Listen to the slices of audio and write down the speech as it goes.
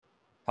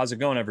How's it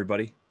going,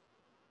 everybody?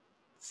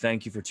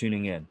 Thank you for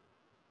tuning in.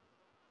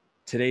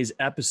 Today's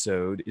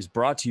episode is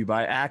brought to you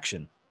by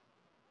Action.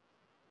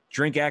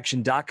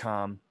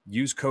 Drinkaction.com.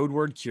 Use code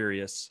word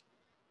curious.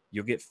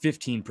 You'll get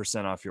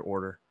 15% off your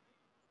order.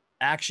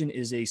 Action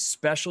is a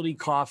specialty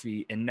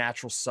coffee and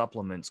natural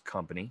supplements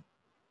company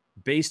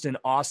based in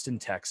Austin,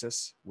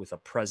 Texas, with a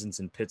presence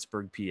in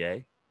Pittsburgh,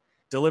 PA,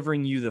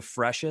 delivering you the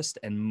freshest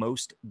and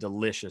most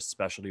delicious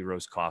specialty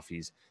roast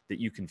coffees that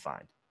you can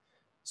find.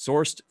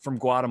 Sourced from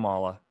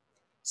Guatemala,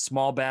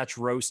 small batch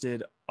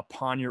roasted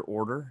upon your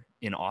order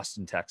in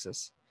Austin,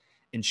 Texas,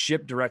 and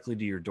shipped directly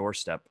to your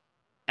doorstep.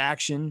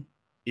 Action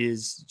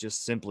is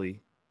just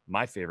simply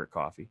my favorite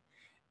coffee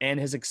and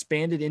has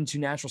expanded into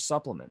natural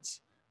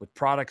supplements with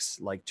products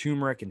like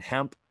turmeric and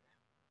hemp,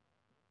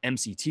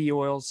 MCT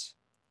oils,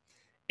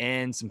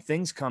 and some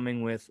things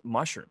coming with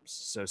mushrooms.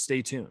 So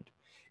stay tuned.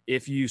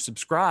 If you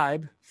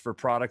subscribe for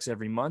products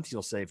every month,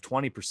 you'll save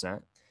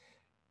 20%.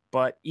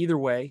 But either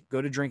way,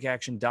 go to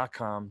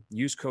drinkaction.com,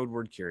 use code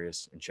word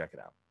curious, and check it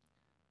out.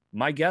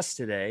 My guest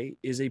today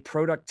is a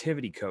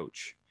productivity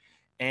coach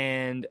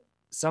and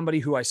somebody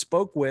who I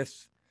spoke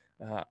with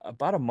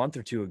about a month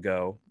or two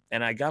ago,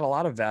 and I got a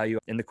lot of value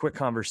in the quick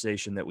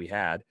conversation that we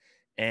had.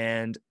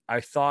 And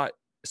I thought,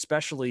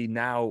 especially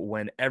now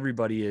when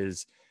everybody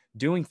is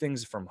doing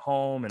things from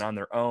home and on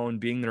their own,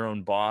 being their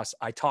own boss,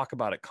 I talk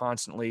about it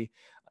constantly.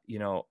 You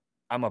know,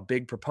 I'm a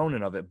big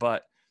proponent of it,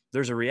 but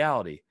there's a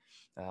reality.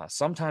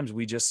 Sometimes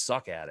we just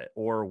suck at it,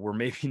 or we're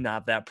maybe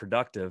not that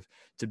productive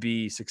to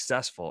be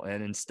successful.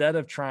 And instead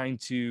of trying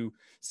to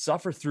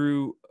suffer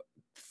through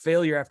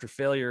failure after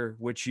failure,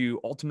 which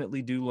you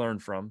ultimately do learn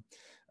from,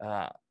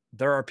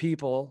 there are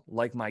people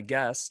like my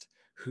guest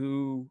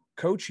who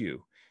coach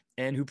you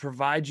and who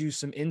provide you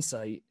some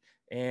insight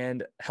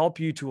and help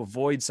you to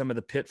avoid some of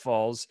the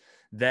pitfalls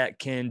that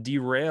can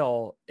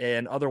derail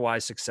an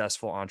otherwise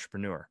successful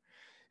entrepreneur.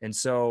 And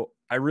so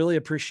I really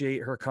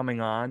appreciate her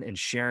coming on and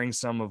sharing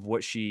some of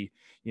what she,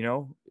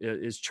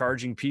 is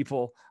charging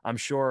people, I'm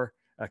sure,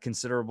 a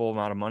considerable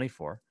amount of money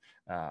for.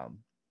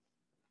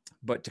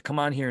 But to come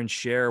on here and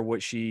share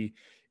what she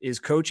is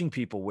coaching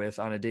people with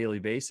on a daily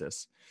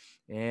basis.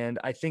 And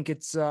I think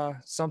it's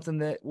something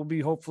that will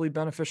be hopefully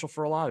beneficial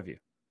for a lot of you.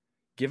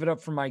 Give it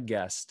up for my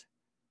guest,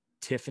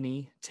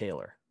 Tiffany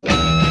Taylor.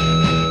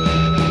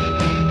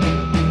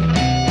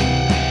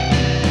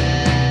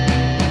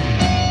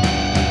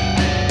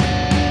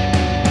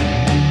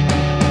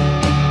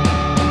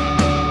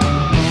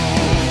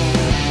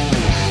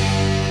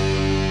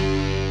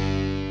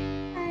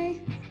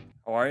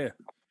 How are you?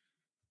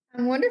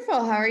 I'm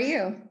wonderful. How are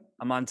you?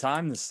 I'm on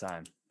time this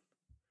time.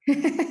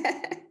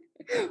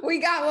 We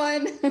got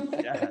one.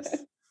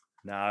 Yes.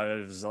 No,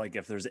 it was like,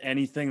 if there's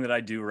anything that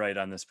I do right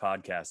on this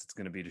podcast, it's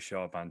going to be to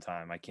show up on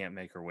time. I can't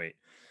make her wait.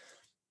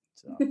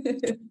 So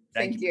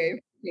Thank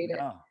you. I appreciate it.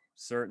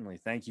 Certainly.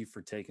 Thank you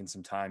for taking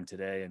some time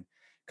today and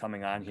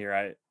coming on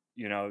here.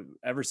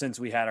 Ever since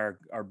we had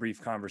our brief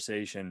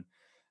conversation,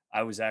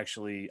 I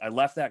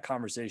left that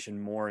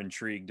conversation more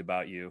intrigued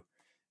about you,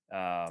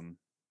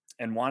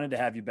 and wanted to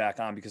have you back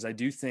on because I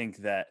do think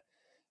that,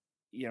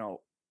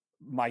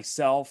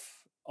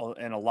 myself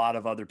and a lot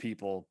of other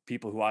people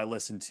who I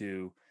listen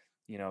to,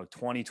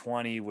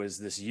 2020 was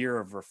this year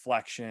of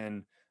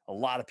reflection. A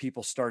lot of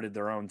people started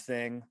their own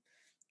thing.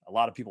 A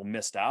lot of people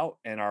missed out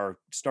and are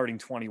starting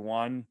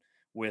 21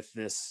 with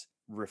this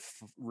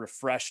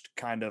refreshed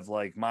kind of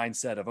like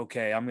mindset of,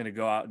 okay, I'm going to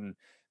go out and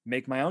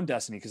make my own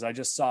destiny. Cause I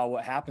just saw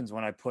what happens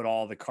when I put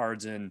all the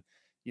cards in,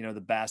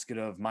 the basket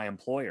of my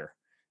employer.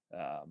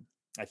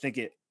 I think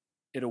it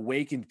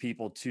awakened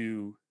people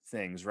to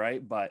things.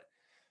 Right. But,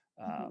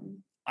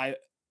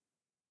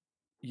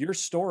 your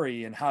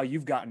story and how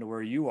you've gotten to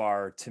where you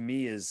are, to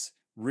me, is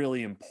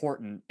really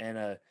important and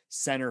a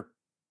center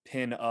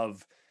pin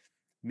of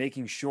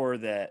making sure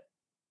that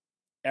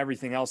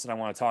everything else that I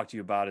want to talk to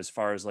you about, as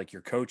far as like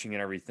your coaching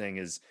and everything,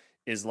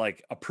 is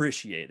like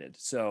appreciated.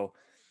 So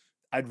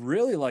I'd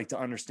really like to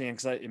understand,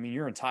 because I mean,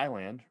 you're in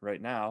Thailand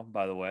right now,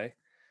 by the way.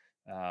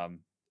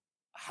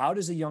 How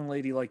does a young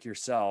lady like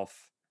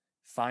yourself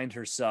find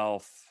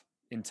herself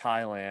in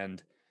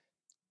Thailand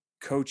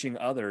coaching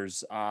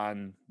others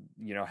on,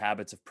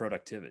 habits of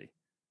productivity?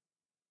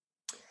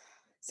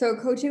 So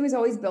coaching was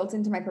always built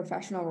into my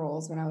professional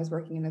roles when I was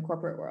working in the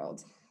corporate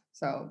world.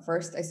 So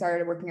first I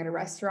started working at a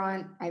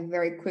restaurant. I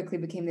very quickly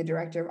became the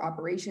director of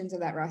operations of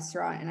that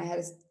restaurant, and I had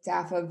a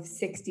staff of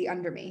 60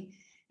 under me.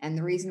 And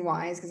the reason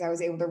why is because I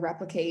was able to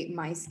replicate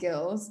my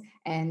skills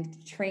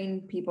and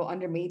train people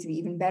under me to be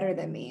even better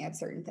than me at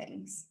certain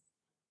things.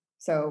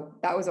 So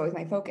that was always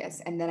my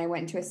focus. And then I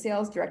went into a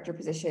sales director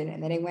position,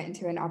 and then I went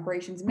into an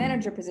operations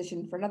manager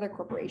position for another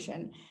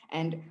corporation.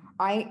 And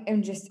I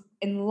am just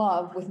in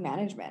love with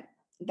management.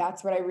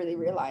 That's what I really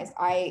realized.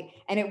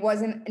 And it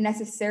wasn't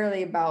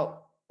necessarily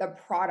about the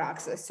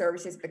products, the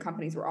services the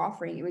companies were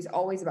offering. It was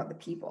always about the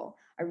people.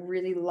 I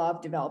really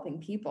love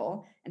developing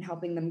people and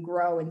helping them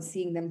grow and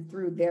seeing them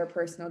through their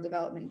personal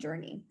development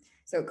journey.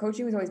 So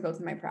coaching was always built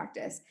in my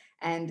practice.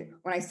 And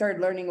when I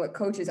started learning what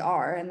coaches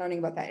are and learning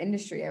about that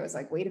industry, I was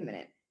like, wait a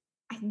minute,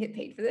 I can get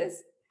paid for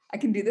this. I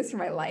can do this for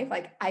my life.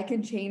 Like I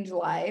can change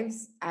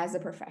lives as a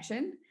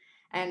profession.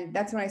 And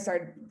that's when I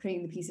started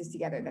putting the pieces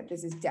together that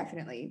this is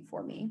definitely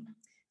for me.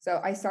 So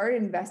I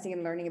started investing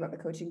and learning about the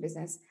coaching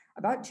business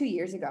about 2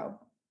 years ago.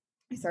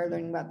 I started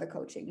learning about the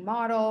coaching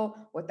model,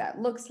 what that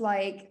looks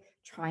like,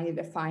 trying to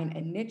define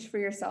a niche for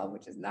yourself,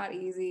 which is not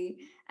easy,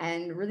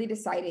 and really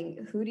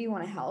deciding who do you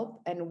want to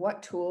help and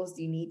what tools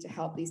do you need to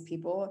help these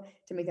people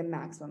to make a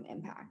maximum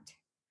impact.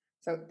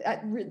 So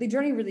the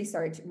journey really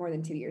started more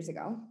than 2 years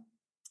ago.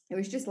 It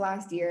was just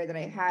last year that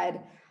I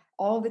had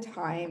all the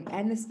time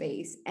and the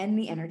space and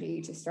the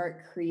energy to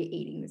start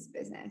creating this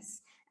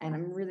business. And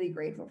I'm really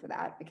grateful for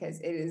that because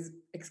it has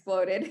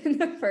exploded in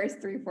the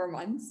first 3, 4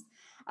 months.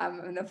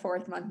 I'm in the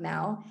fourth month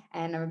now,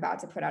 and I'm about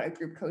to put out a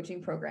group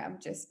coaching program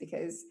just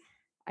because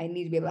I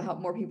need to be able to help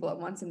more people at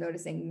once. I'm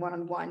noticing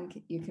one-on-one,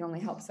 you can only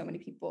help so many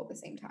people at the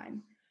same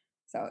time.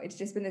 So it's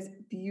just been this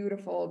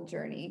beautiful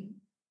journey,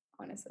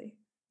 honestly.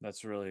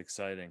 That's really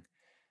exciting.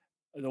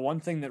 The one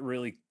thing that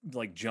really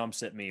like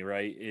jumps at me,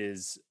 right,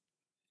 is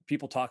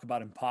people talk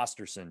about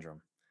imposter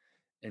syndrome.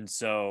 And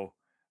so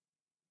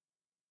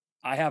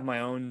I have my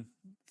own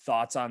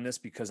thoughts on this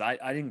because I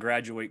didn't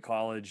graduate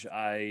college.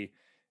 I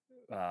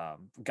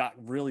got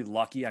really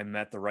lucky. I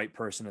met the right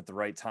person at the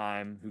right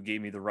time who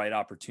gave me the right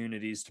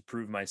opportunities to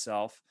prove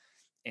myself.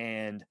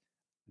 And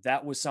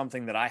that was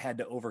something that I had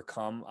to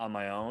overcome on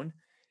my own.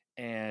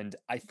 And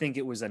I think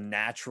it was a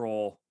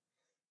natural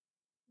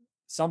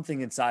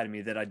something inside of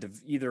me that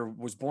either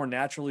was born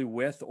naturally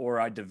with or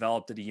I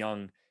developed at a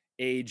young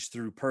age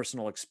through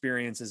personal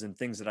experiences and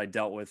things that I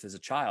dealt with as a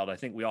child. I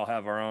think we all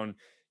have our own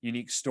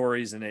unique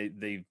stories and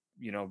they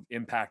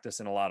impact us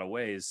in a lot of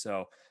ways.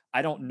 So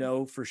I don't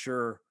know for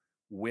sure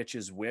which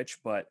is which,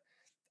 but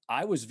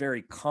I was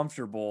very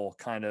comfortable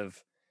kind of,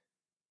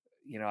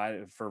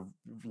 for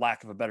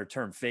lack of a better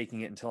term,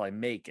 faking it until I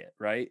make it,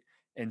 right?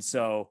 And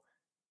so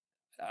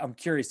I'm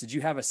curious, did you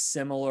have a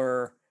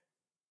similar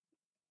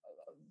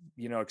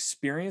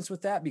experience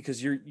with that,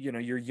 because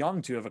you're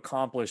young to have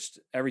accomplished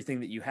everything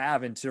that you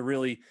have and to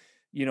really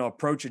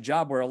approach a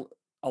job where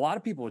a lot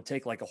of people would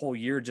take like a whole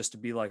year just to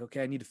be like,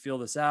 okay, I need to feel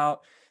this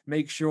out,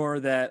 make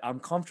sure that I'm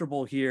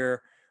comfortable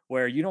here,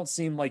 where you don't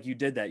seem like you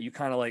did that. You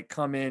kind of like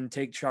come in,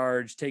 take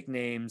charge, take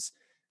names,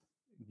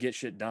 get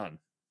shit done.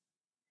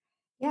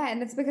 Yeah,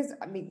 and it's because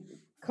I mean,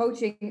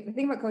 coaching, the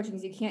thing about coaching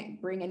is you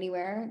can't bring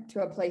anywhere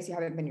to a place you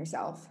haven't been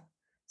yourself.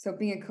 So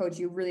being a coach,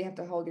 you really have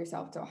to hold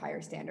yourself to a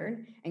higher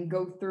standard and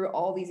go through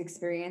all these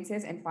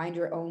experiences and find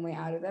your own way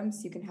out of them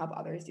so you can help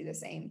others do the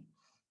same.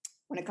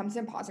 When it comes to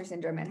imposter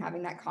syndrome and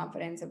having that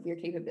confidence of your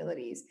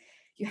capabilities,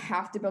 you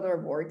have to build a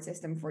reward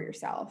system for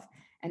yourself.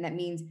 And that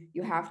means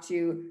you have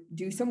to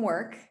do some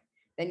work.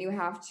 Then you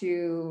have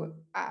to,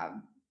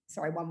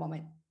 sorry, one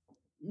moment.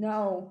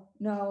 No,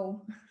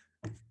 no.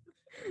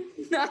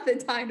 Not the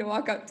time to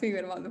walk up to you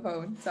when I'm on the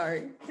phone.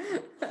 Sorry.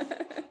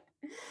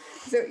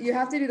 So you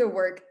have to do the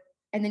work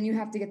and then you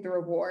have to get the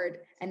reward.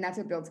 And that's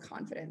what builds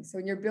confidence. So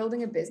when you're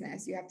building a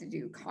business, you have to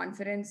do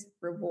confidence,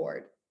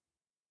 reward,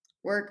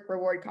 work,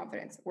 reward,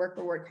 confidence, work,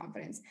 reward,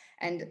 confidence.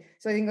 And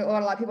so I think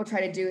what a lot of people try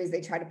to do is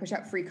they try to push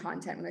out free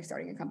content when they're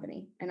starting a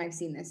company. And I've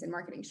seen this in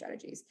marketing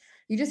strategies.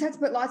 You just have to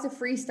put lots of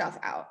free stuff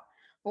out.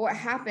 But what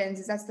happens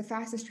is that's the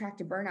fastest track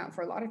to burnout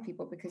for a lot of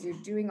people because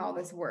you're doing all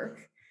this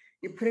work.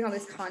 You're putting all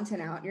this content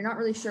out. You're not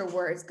really sure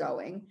where it's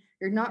going.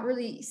 You're not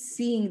really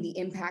seeing the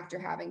impact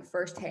you're having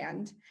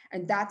firsthand.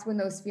 And that's when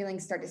those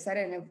feelings start to set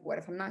in of what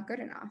if I'm not good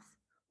enough?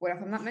 What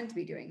if I'm not meant to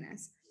be doing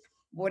this?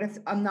 What if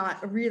I'm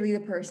not really the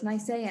person I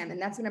say I am?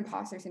 And that's when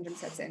imposter syndrome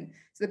sets in.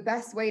 So the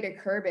best way to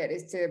curb it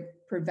is to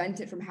prevent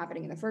it from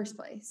happening in the first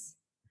place.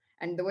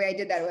 And the way I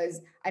did that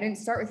was I didn't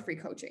start with free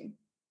coaching.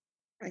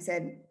 I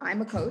said,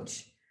 I'm a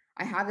coach.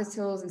 I have the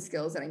tools and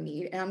skills that I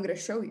need, and I'm going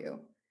to show you.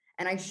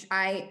 And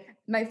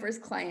my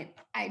first client,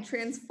 I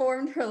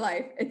transformed her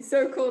life. It's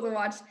so cool to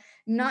watch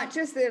not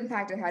just the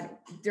impact it had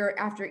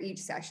after each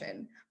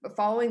session, but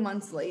following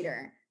months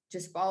later,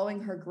 just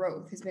following her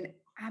growth has been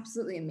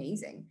absolutely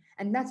amazing.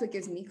 And that's what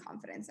gives me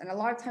confidence. And a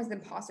lot of times the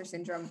imposter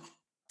syndrome,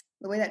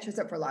 the way that shows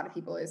up for a lot of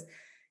people is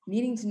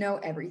needing to know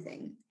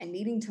everything and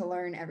needing to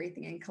learn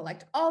everything and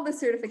collect all the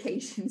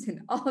certifications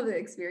and all of the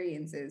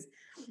experiences.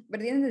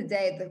 But at the end of the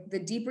day, the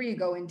deeper you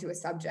go into a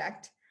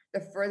subject, the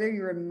further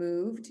you're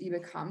removed you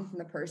become from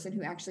the person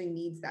who actually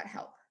needs that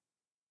help.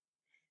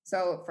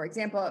 So for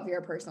example, if you're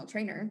a personal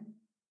trainer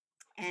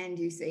and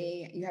you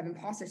say you have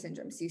imposter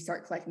syndrome, so you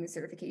start collecting the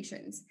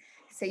certifications.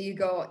 Say you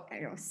go,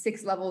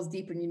 6 levels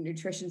deep in your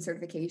nutrition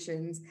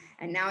certifications,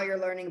 and now you're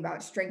learning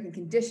about strength and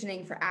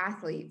conditioning for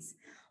athletes.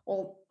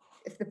 Well,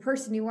 if the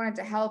person you wanted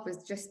to help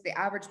is just the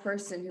average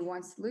person who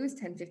wants to lose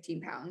 10,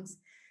 15 pounds,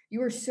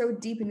 you are so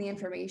deep in the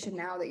information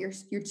now that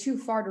you're too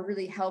far to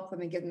really help them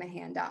and give them a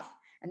hand up.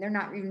 And they're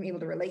not even able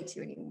to relate to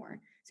you anymore.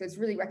 So it's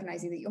really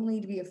recognizing that you only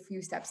need to be a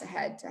few steps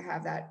ahead to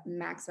have that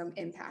maximum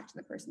impact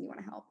on the person you want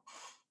to help.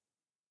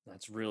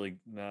 It's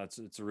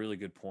a really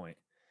good point.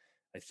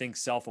 I think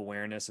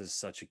self-awareness is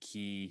such a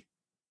key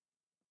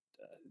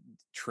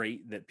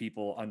trait that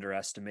people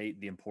underestimate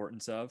the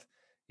importance of.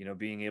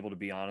 being able to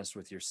be honest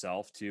with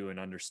yourself too and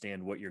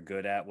understand what you're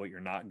good at, what you're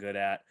not good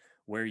at,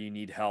 where you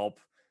need help,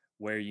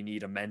 where you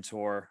need a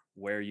mentor,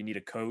 where you need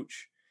a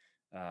coach.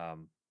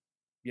 Um,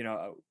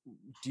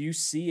 do you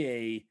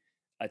see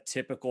a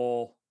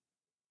typical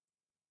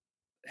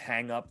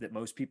hang up that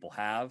most people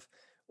have,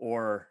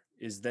 or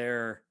is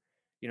there,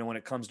 when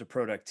it comes to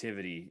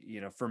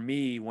productivity, for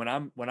me, when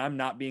I'm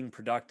not being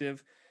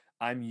productive,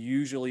 I'm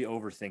usually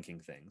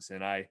overthinking things.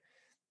 And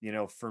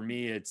for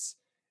me, it's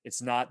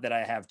not that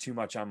I have too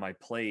much on my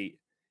plate.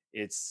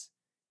 It's,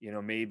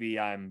 maybe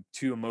I'm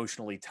too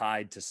emotionally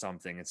tied to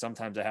something, and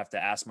sometimes I have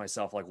to ask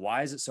myself, like,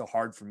 why is it so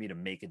hard for me to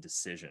make a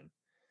decision?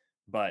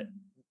 But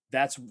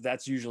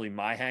that's usually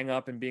my hang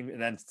up, and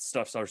then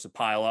stuff starts to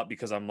pile up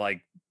because I'm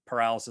like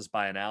paralysis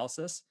by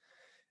analysis.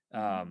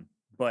 Mhm.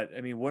 But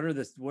I mean, what are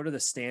the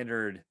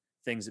standard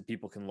things that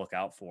people can look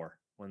out for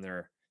when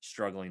they're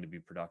struggling to be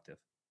productive?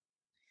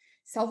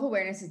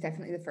 Self-awareness is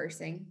definitely the first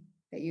thing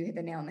that you hit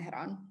the nail on the head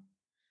on.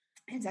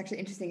 And it's actually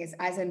interesting is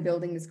as I'm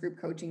building this group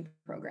coaching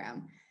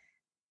program,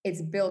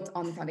 it's built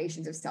on the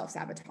foundations of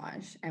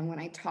self-sabotage. And when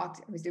I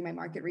was doing my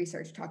market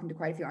research, talking to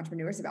quite a few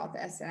entrepreneurs about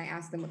this, and I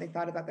asked them what they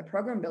thought about the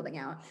program building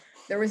out,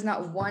 there was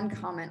not one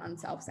comment on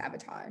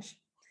self-sabotage.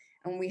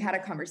 And when we had a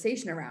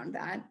conversation around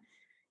that,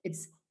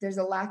 there's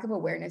a lack of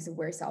awareness of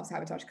where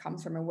self-sabotage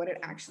comes from and what it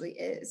actually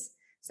is.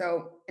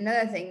 So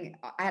another thing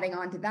adding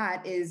on to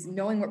that is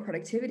knowing what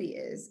productivity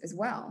is as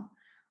well.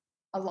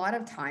 A lot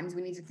of times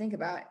we need to think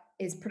about,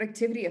 is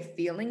productivity a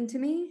feeling to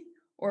me,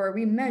 or are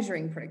we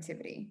measuring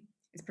productivity?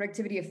 Is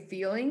productivity a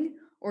feeling,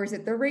 or is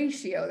it the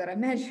ratio that I'm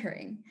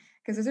measuring?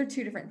 Because those are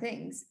two different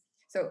things.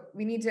 So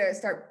we need to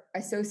start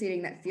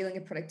associating that feeling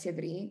of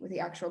productivity with the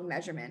actual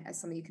measurement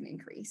as something you can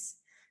increase.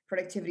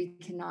 Productivity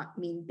cannot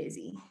mean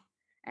busy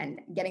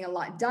and getting a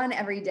lot done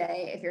every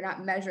day. If you're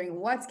not measuring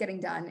what's getting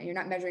done and you're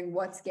not measuring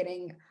what's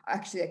getting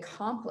actually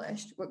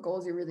accomplished, what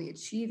goals you're really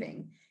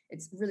achieving,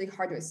 it's really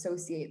hard to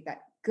associate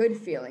that good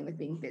feeling with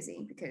being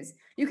busy, because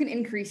you can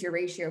increase your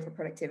ratio for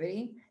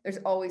productivity. There's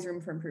always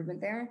room for improvement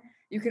there.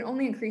 You can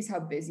only increase how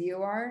busy you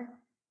are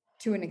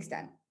to an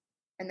extent.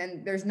 And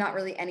then there's not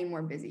really any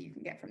more busy you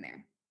can get from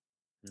there.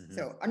 Hmm.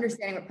 So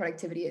understanding what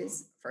productivity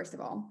is, first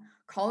of all,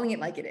 calling it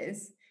like it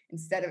is,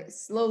 instead of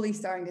slowly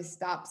starting to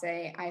stop,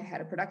 say, I had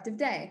a productive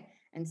day,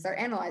 and start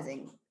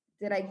analyzing,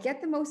 did I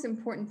get the most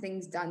important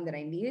things done that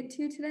I needed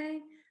to today?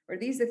 Or are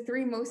these the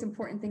three most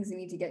important things I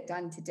need to get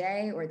done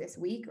today or this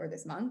week or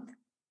this month?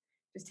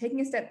 Just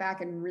taking a step back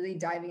and really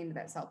diving into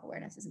that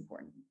self-awareness is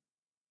important.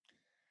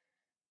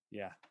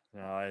 Yeah,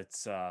 no, I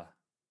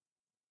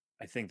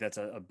think that's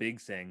a big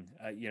thing.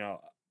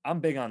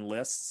 I'm big on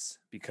lists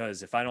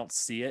because if I don't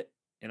see it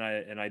and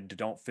I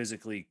don't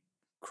physically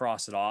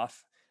cross it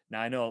off.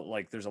 Now I know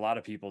like there's a lot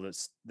of people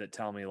that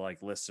tell me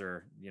like lists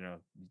are,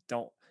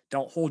 don't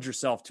don't hold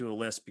yourself to a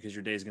list because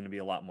your day is going to be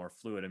a lot more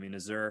fluid. I mean,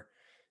 do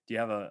you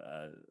have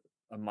a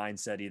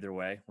mindset either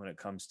way when it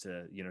comes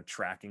to,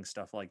 tracking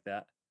stuff like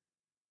that?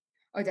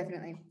 Oh,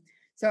 definitely.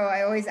 So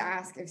I always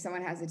ask if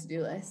someone has a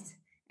to-do list.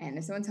 And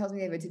if someone tells me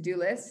they have a to-do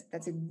list,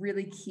 that's a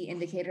really key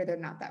indicator they're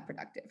not that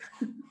productive.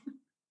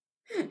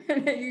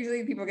 And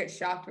usually people get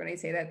shocked when I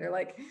say that.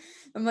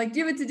 I'm like, do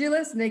you have a to-do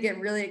list? And they get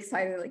really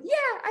excited, like,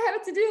 yeah, I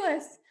have a to-do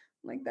list.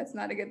 I'm like, that's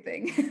not a good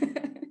thing.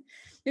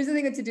 Here's the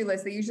thing with to-do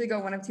lists. They usually go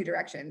one of two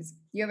directions.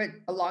 You have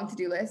a long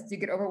to-do list, you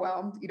get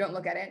overwhelmed, you don't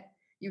look at it.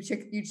 You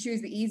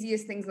choose the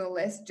easiest things on the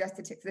list just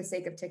for the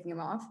sake of ticking them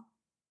off.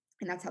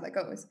 And that's how that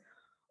goes.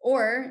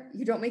 Or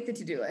you don't make the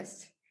to-do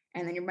list.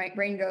 And then your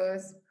brain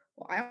goes,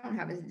 well, I don't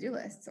have a to-do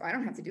list, so I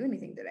don't have to do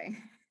anything today.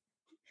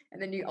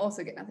 And then you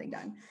also get nothing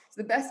done.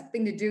 So the best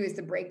thing to do is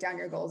to break down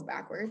your goals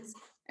backwards.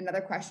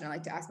 Another question I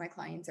like to ask my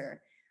clients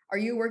are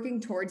you working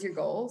towards your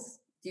goals?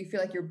 Do you feel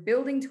like you're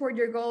building toward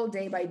your goal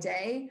day by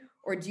day?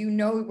 Or do you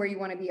know where you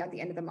want to be at the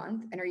end of the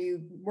month? And are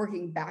you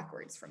working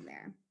backwards from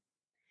there?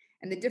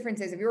 And the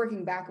difference is if you're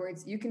working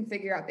backwards, you can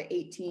figure out the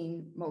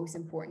 18 most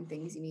important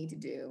things you need to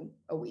do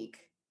a week.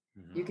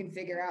 Hmm. You can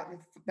figure out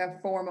the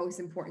four most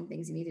important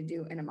things you need to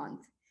do in a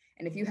month.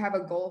 And if you have a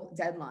goal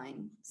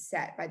deadline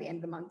set by the end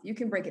of the month, you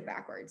can break it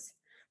backwards.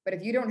 But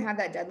if you don't have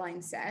that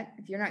deadline set,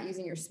 if you're not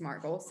using your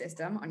SMART goal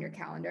system on your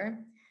calendar,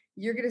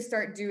 you're going to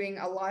start doing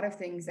a lot of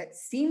things that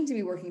seem to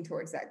be working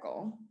towards that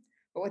goal.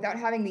 But without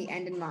having the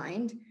end in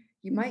mind,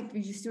 you might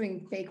be just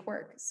doing fake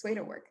work,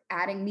 pseudo work,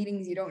 adding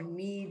meetings you don't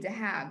need to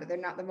have, but they're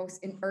not the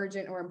most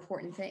urgent or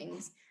important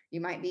things.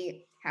 You might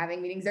be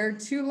having meetings that are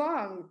too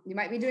long. You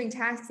might be doing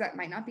tasks that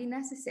might not be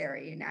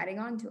necessary and adding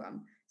on to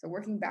them. So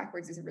working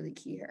backwards is really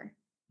key here.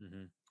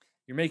 Hmm.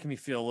 You're making me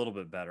feel a little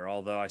bit better,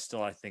 although I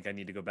think I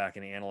need to go back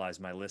and analyze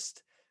my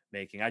list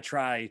making. I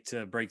try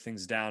to break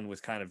things down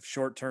with kind of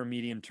short term,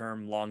 medium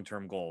term, long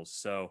term goals.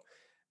 So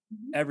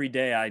Mhm. every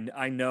day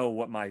I know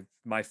what my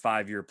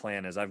 5-year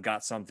plan is. I've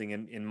got something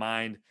in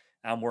mind.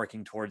 I'm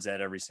working towards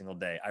that every single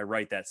day. I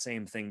write that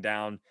same thing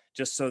down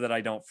just so that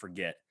I don't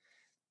forget.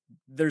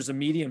 There's a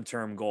medium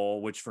term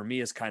goal, which for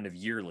me is kind of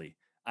yearly.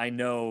 I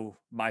know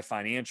my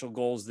financial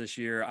goals this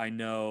year. I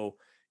know,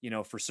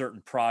 for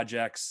certain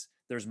projects,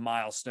 there's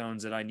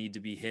milestones that I need to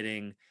be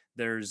hitting.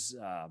 There's,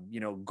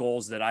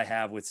 goals that I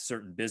have with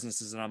certain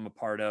businesses that I'm a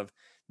part of.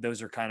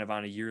 Those are kind of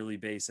on a yearly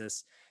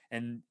basis.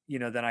 And,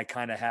 then I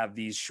kind of have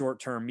these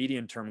short-term,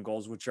 medium-term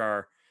goals, which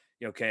are,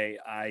 okay,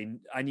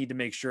 I need to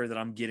make sure that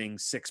I'm getting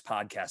 6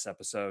 podcast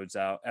episodes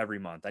out every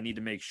month. I need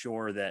to make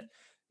sure that,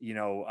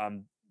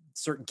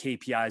 certain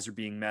KPIs are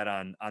being met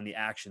on the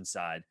action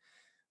side,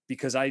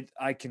 because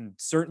I can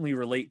certainly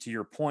relate to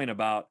your point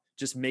about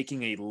just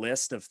making a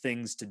list of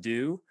things to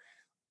do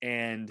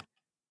and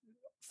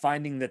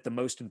finding that the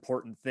most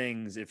important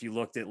things, if you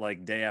looked at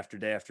like day after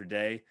day after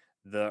day,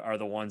 are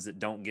the ones that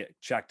don't get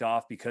checked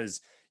off,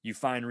 because you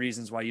find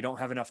reasons why you don't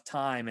have enough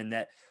time, and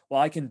that,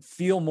 well, I can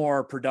feel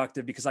more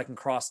productive because I can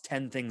cross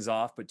 10 things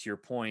off, but to your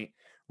point,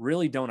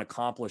 really don't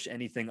accomplish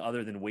anything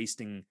other than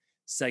wasting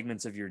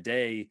segments of your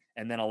day,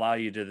 and then allow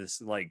you to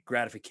this like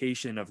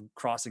gratification of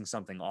crossing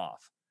something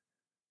off.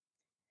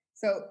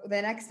 So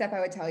the next step I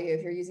would tell you,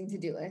 if you're using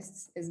to-do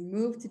lists, is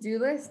move to-do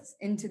lists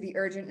into the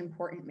urgent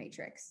important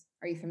matrix.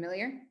 Are you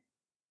familiar?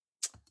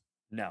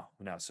 No.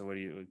 So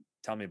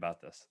tell me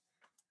about this?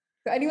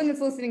 So anyone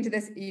that's listening to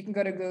this, you can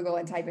go to Google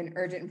and type in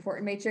urgent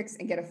important matrix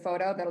and get a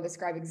photo that'll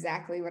describe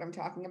exactly what I'm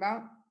talking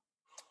about.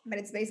 But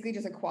it's basically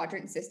just a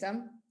quadrant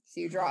system. So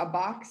you draw a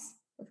box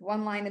with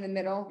one line in the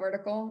middle,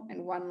 vertical,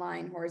 and one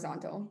line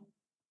horizontal.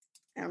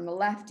 And on the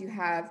left, you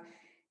have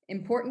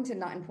important and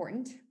not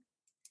important.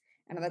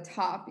 And on the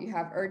top, you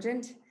have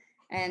urgent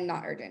and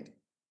not urgent.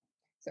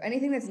 So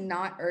anything that's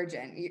not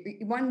urgent,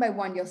 one by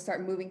one, you'll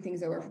start moving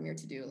things over from your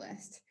to-do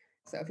list.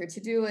 So if your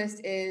to-do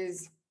list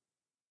is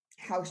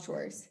house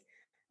chores,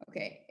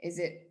 okay, is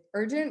it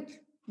urgent?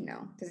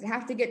 No. Does it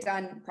have to get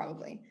done?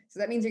 Probably. So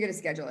that means you're going to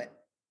schedule it.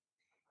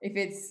 If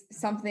it's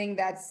something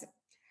that's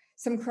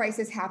some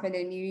crisis happened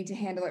and you need to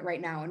handle it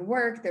right now in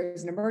work,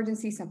 there's an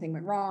emergency, something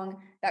went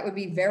wrong, that would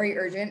be very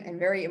urgent and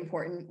very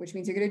important, which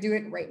means you're going to do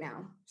it right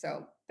now.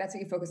 So that's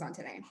what you focus on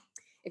today.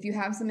 If you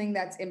have something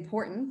that's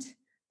important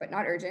but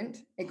not urgent,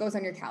 it goes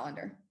on your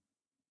calendar.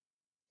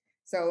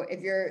 So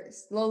if you're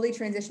slowly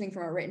transitioning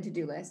from a written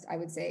to-do list, I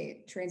would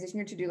say transition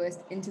your to-do list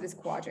into this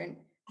quadrant,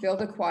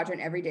 build a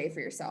quadrant every day for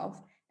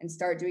yourself and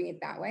start doing it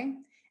that way.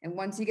 And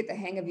once you get the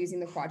hang of using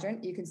the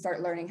quadrant, you can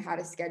start learning how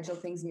to schedule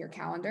things in your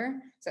calendar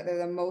so that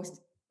they're the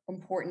most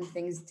important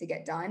things to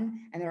get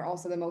done. And they're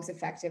also the most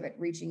effective at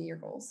reaching your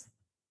goals.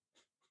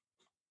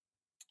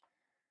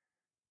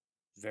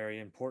 Very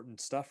important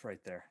stuff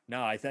right there.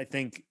 No, I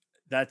think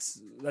that's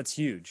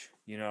huge,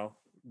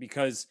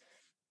 because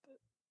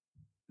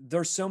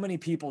there's so many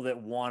people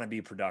that want to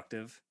be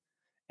productive,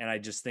 and I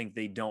just think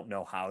they don't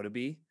know how to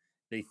be.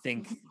 They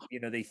think,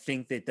 they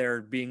think that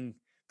they're being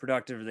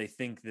productive, or they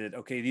think that,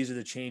 okay, these are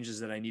the changes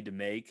that I need to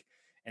make,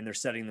 and they're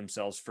setting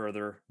themselves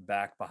further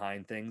back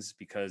behind things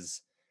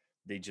because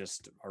they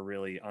just are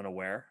really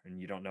unaware,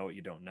 and you don't know what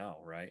you don't know,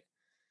 right?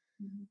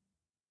 Mm-hmm.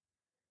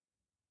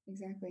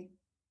 Exactly.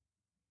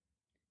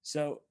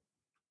 So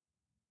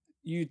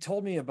you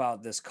told me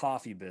about this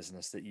coffee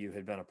business that you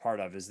had been a part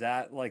of. Was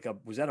that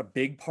a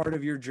big part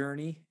of your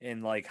journey?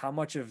 And like,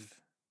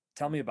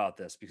 tell me about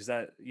this, because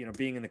that,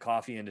 being in the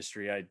coffee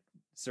industry, I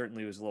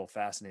certainly was a little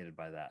fascinated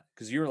by that,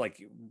 because you're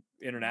like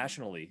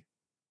internationally.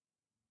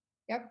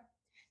 Yep.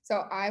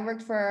 So I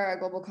worked for a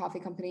global coffee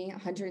company,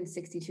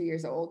 162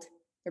 years old.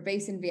 They're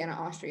based in Vienna,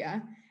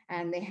 Austria,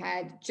 and they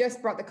had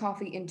just brought the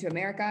coffee into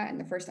America, and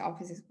the first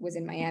office was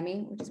in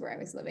Miami, which is where I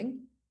was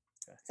living.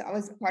 Okay. So I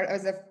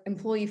was an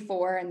employee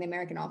 4 in the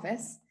American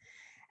office,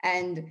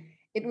 and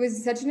it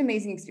was such an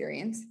amazing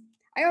experience.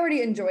 I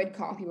already enjoyed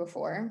coffee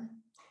before.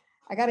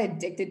 I got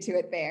addicted to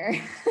it there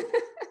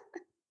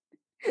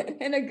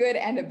in a good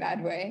and a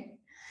bad way.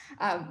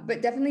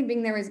 But definitely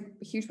being there was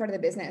a huge part of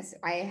the business.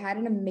 I had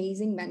an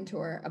amazing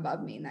mentor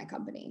above me in that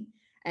company.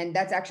 And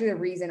that's actually the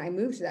reason I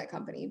moved to that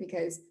company,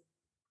 because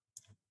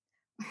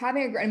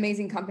having an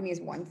amazing company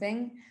is one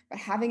thing, but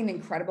having an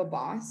incredible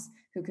boss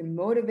who can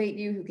motivate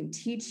you, who can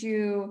teach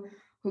you,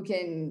 who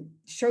can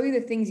show you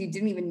the things you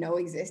didn't even know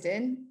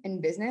existed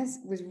in business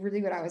was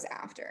really what I was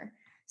after.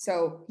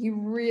 So he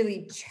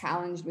really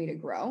challenged me to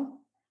grow,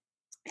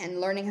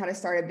 and learning how to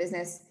start a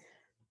business.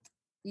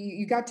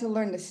 You got to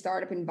learn the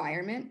startup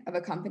environment of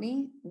a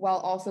company while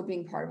also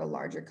being part of a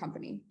larger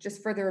company,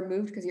 just further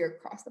removed because you're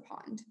across the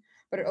pond.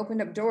 But it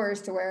opened up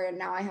doors to where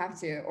now I have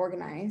to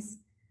organize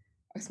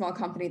a small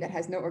company that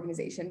has no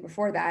organization.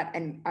 Before that,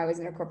 and I was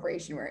in a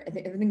corporation where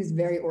everything was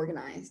very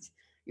organized.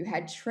 You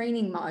had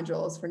training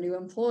modules for new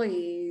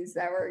employees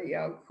that were,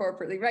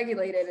 corporately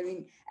regulated. I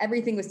mean,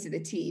 everything was to the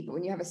T. But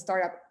when you have a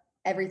startup,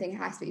 everything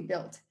has to be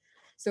built.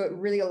 So it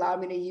really allowed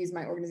me to use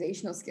my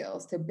organizational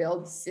skills to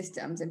build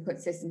systems and put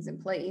systems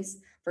in place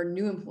for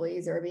new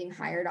employees that are being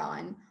hired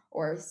on,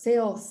 or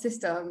sales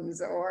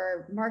systems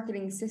or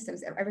marketing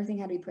systems. Everything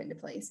had to be put into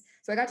place.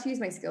 So I got to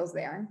use my skills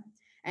there.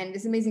 And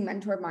this amazing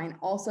mentor of mine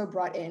also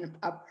brought in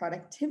a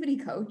productivity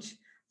coach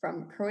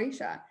from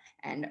Croatia.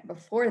 And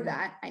before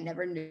that, I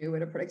never knew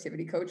what a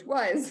productivity coach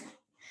was.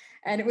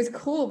 And it was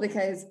cool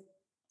because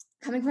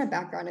coming from a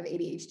background of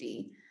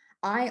ADHD,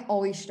 I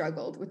always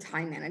struggled with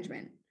time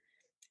management.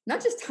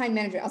 Not just time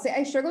management. I'll say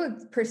I struggle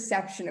with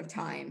perception of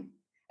time,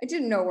 I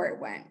didn't know where it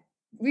went.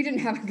 We didn't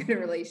have a good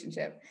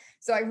relationship.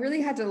 So I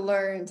really had to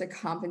learn to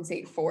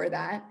compensate for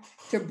that,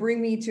 to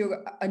bring me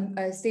to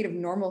a state of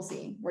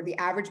normalcy where the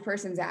average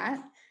person's at.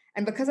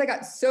 And because I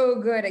got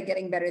so good at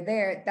getting better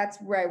there, that's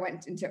where I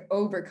went into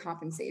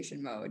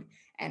overcompensation mode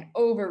and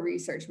over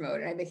research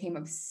mode. And I became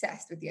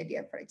obsessed with the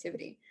idea of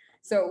productivity.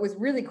 So it was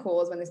really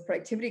cool is when this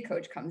productivity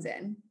coach comes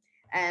in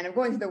and I'm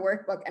going through the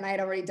workbook and I had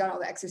already done all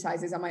the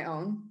exercises on my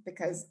own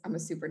because I'm a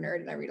super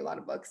nerd and I read a lot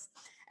of books.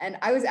 And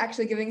I was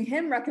actually giving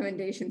him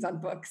recommendations on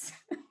books.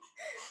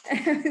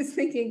 And I was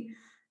thinking,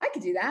 I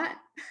could do that.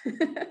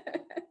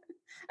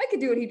 I could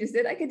do what he just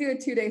did. I could do a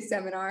 2-day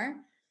seminar.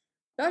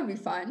 That would be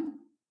fun.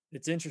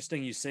 It's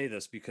interesting you say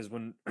this because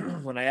when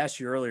when I asked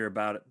you earlier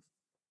about it,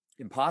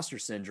 imposter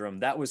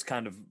syndrome, that was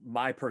kind of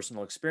my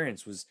personal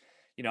experience was,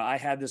 I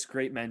had this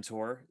great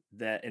mentor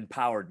that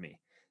empowered me,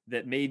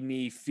 that made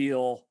me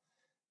feel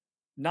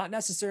not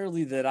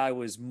necessarily that I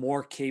was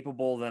more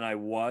capable than I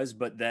was,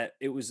 but that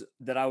it was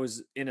that I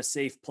was in a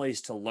safe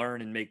place to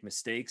learn and make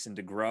mistakes and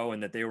to grow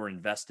and that they were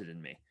invested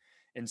in me.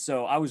 And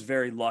so I was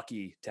very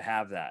lucky to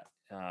have that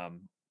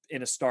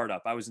in a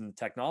startup. I was in the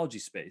technology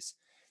space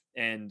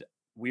and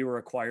we were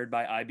acquired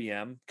by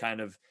IBM,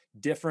 kind of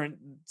different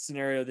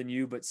scenario than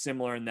you, but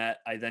similar in that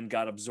I then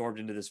got absorbed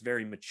into this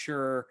very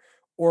mature,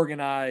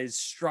 organized,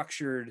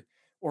 structured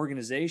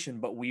organization,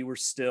 but we were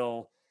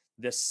still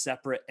this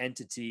separate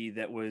entity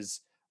that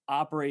was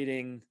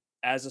operating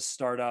as a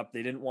startup.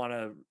 They didn't want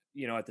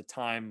to, at the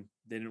time,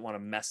 they didn't want to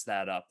mess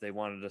that up. They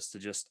wanted us to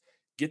just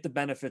get the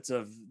benefits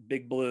of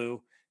Big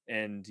Blue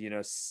and,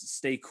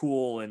 stay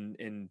cool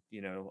and,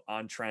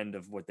 on trend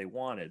of what they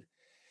wanted.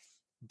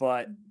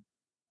 But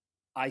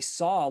I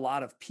saw a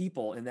lot of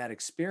people in that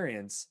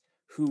experience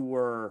who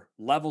were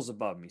levels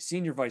above me,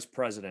 senior vice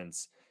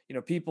presidents,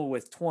 people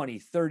with 20,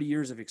 30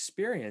 years of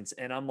experience.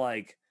 And I'm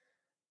like,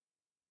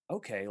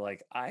 okay,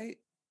 like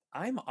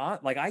I'm on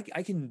like I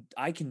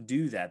can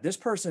do that. This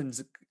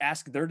person's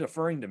they're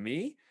deferring to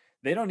me.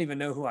 They don't even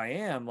know who I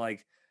am.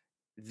 Like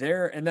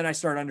and then I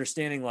start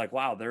understanding like,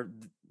 wow,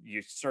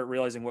 you start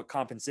realizing what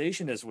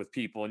compensation is with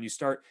people and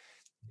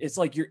it's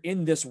like you're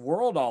in this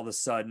world all of a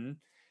sudden.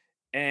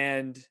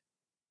 And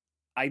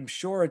I'm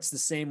sure it's the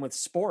same with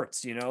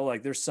sports,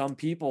 like there's some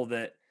people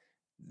that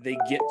they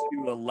get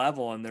to a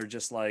level and they're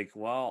just like,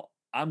 well,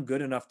 I'm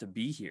good enough to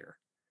be here.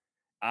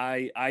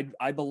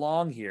 I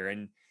belong here.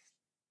 And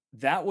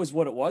that was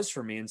what it was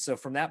for me. And so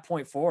from that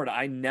point forward,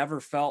 I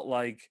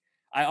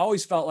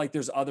always felt like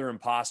there's other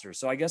imposters.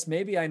 So I guess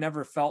maybe I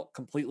never felt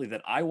completely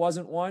that I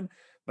wasn't one,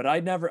 but I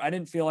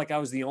didn't feel like I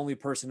was the only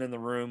person in the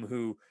room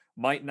who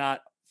might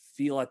not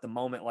feel at the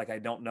moment like I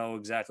don't know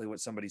exactly what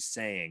somebody's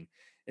saying.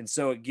 And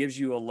so it gives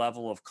you a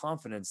level of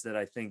confidence that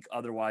I think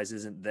otherwise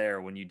isn't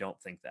there when you don't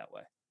think that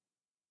way.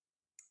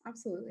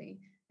 Absolutely.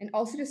 And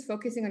also just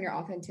focusing on your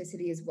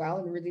authenticity as well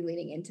and really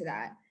leaning into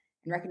that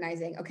and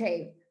recognizing,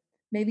 okay,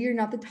 maybe you're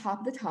not the top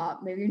of the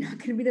top. Maybe you're not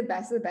going to be the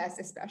best of the best,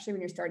 especially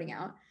when you're starting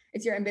out.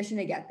 It's your ambition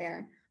to get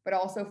there, but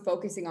also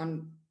focusing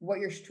on what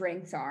your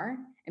strengths are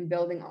and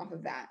building off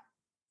of that.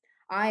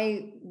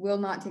 I will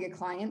not take a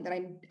client that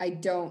I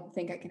don't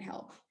think I can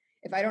help.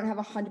 If I don't have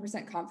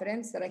 100%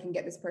 confidence that I can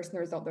get this person the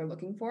result they're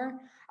looking for,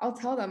 I'll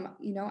tell them,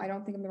 I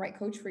don't think I'm the right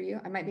coach for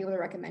you. I might be able to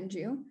recommend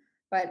you,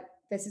 but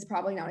this is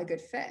probably not a good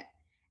fit.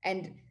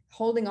 And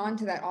holding on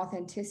to that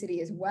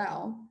authenticity as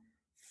well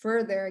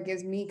further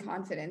gives me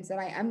confidence that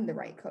I am the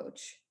right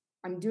coach.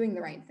 I'm doing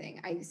the right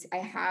thing. I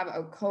have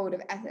a code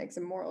of ethics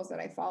and morals that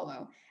I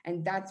follow.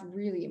 And that's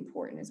really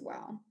important as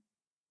well.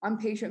 I'm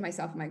patient with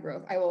myself and my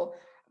growth.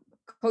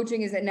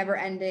 Coaching is a never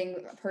ending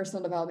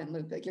personal development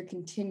loop. Like you're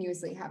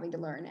continuously having to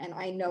learn. And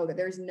I know that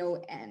there's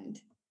no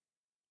end,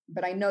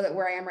 but I know that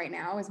where I am right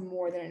now is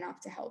more than enough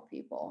to help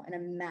people in a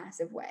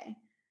massive way.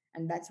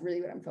 And that's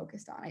really what I'm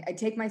focused on. I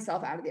take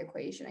myself out of the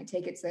equation. I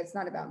take it so it's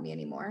not about me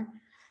anymore.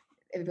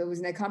 If it was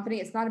in a company,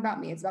 it's not about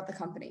me. It's about the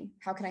company.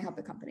 How can I help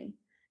the company?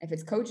 If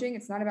it's coaching,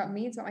 it's not about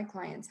me. It's about my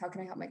clients. How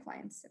can I help my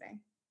clients today?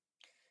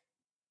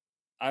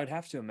 I would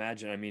have to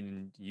imagine, I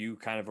mean, you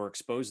kind of were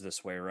exposed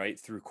this way, right?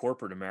 Through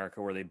corporate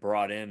America, where they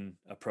brought in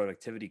a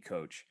productivity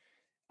coach.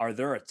 Are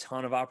there a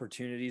ton of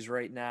opportunities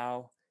right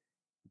now,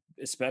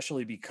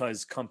 especially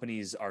because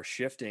companies are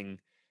shifting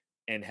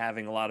and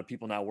having a lot of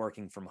people now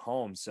working from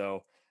home?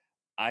 So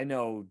I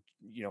know,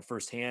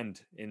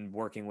 firsthand in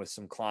working with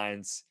some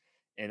clients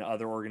and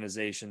other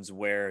organizations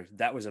where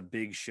that was a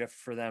big shift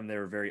for them. They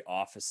were very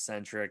office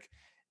centric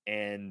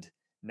and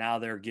now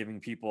they're giving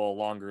people a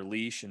longer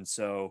leash. And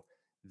so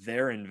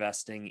they're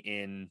investing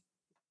in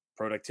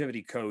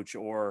productivity coach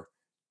or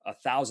a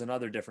thousand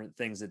other different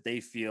things that they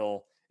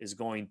feel is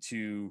going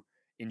to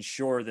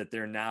ensure that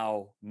their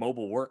now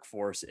mobile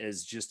workforce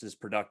is just as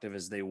productive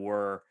as they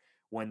were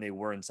when they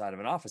were inside of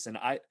an office. And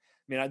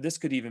this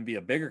could even be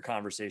a bigger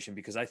conversation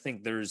because I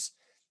think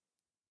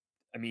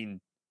I mean,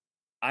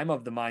 I'm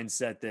of the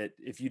mindset that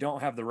if you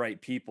don't have the right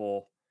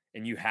people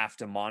and you have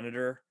to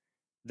monitor,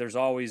 there's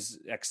always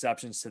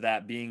exceptions to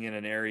that. Being in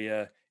an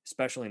area,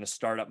 especially in a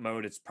startup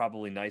mode, it's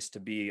probably nice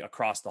to be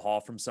across the hall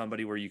from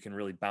somebody where you can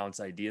really bounce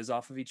ideas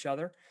off of each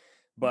other.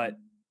 But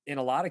in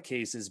a lot of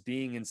cases,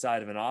 being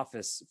inside of an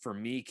office for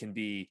me can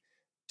be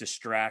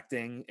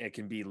distracting. It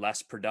can be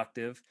less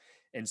productive.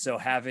 And so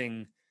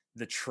having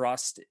the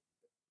trust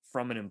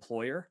from an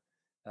employer,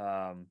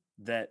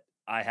 that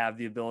I have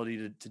the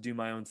ability to do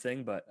my own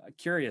thing. But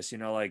curious,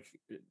 like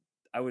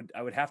I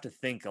would have to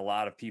think a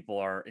lot of people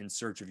are in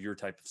search of your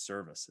type of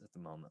service at the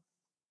moment.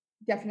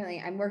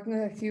 Definitely. I'm working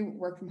with a few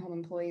work from home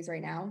employees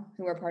right now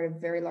who are part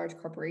of very large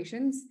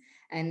corporations,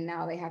 and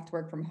now they have to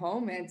work from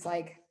home. And it's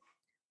like,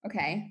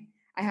 okay,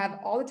 I have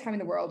all the time in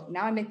the world.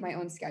 Now I make my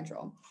own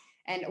schedule.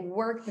 And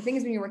work, the thing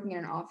is, when you're working in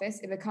an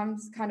office, it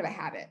becomes kind of a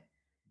habit.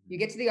 You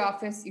get to the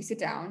office, you sit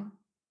down,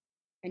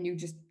 and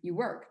you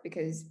work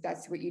because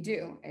that's what you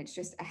do. And it's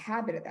just a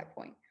habit at that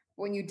point.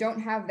 When you don't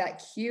have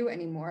that cue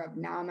anymore of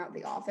now I'm at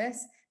the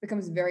office, it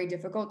becomes very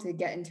difficult to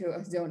get into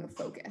a zone of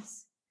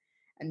focus.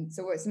 And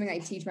so, something I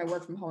teach my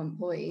work from home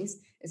employees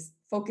is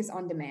focus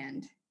on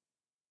demand.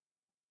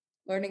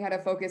 Learning how to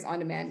focus on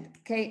demand.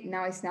 Okay,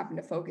 now I snap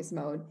into focus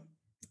mode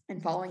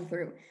and following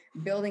through,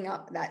 building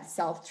up that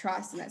self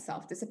trust and that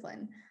self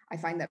discipline. I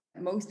find that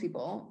most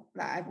people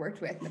that I've worked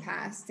with in the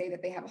past say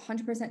that they have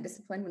 100%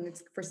 discipline when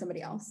it's for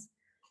somebody else.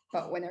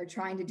 But when they're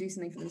trying to do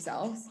something for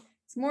themselves,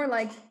 it's more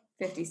like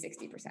 50,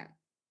 60%,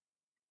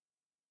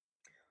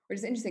 which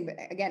is interesting. But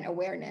again,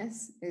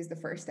 awareness is the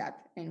first step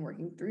in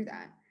working through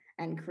that,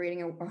 and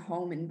creating a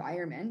home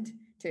environment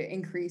to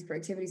increase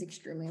productivity is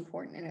extremely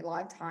important. And a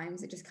lot of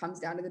times it just comes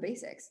down to the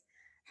basics.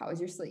 How is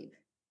your sleep?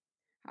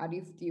 How do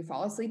you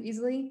fall asleep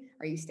easily?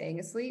 Are you staying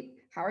asleep?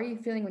 How are you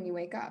feeling when you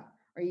wake up?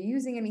 Are you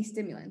using any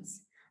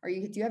stimulants? Do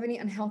you have any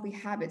unhealthy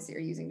habits that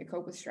you're using to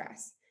cope with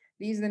stress?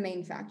 These are the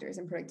main factors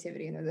in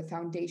productivity, and they're the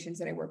foundations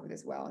that I work with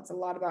as well. It's a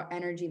lot about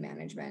energy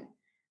management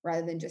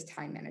rather than just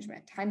time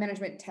management. Time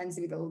management tends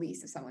to be the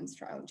least of someone's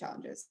trial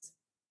challenges.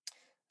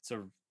 It's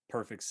a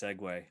perfect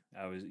segue.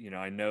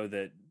 I know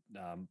that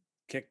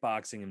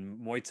kickboxing and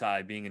Muay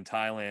Thai being in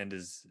Thailand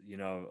is,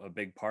 a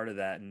big part of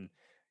that. And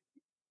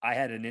I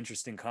had an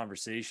interesting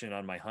conversation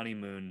on my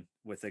honeymoon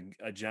with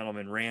a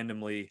gentleman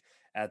randomly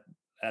at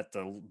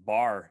the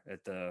bar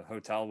at the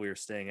hotel we were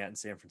staying at in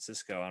San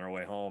Francisco on our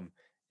way home.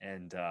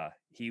 And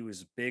he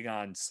was big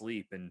on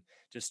sleep and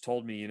just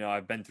told me,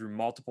 I've been through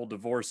multiple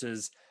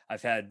divorces.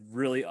 I've had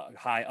really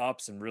high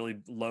ups and really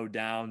low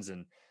downs.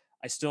 And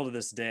I still to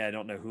this day, I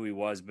don't know who he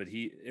was, but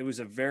it was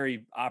a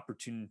very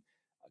opportune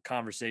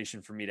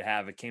conversation for me to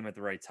have. It came at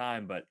the right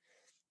time, but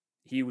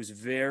he was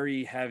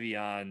very heavy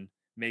on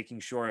making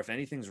sure if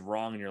anything's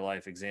wrong in your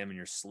life, examine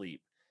your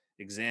sleep,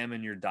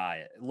 examine your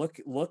diet. Look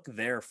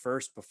there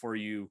first before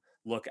you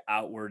look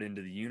outward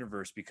into the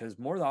universe, because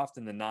more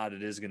often than not,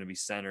 it is going to be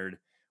centered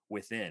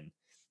within.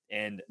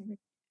 And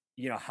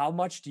Mhm. how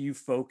much do you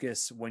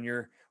focus when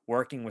you're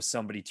working with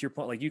somebody? To your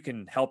point, like you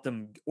can help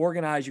them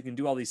organize, you can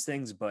do all these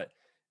things, but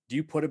do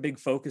you put a big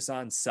focus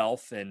on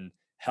self and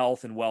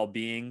health and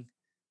well-being?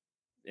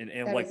 And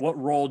That like is what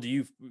role do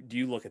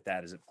you look at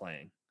that as it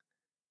playing?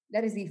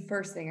 that is the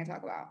first thing I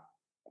talk about.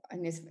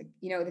 And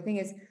the thing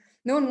is,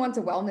 no one wants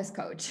a wellness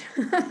coach.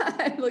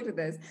 I've looked at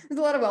this. There's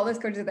a lot of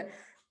wellness coaches that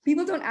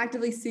people don't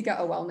actively seek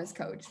out a wellness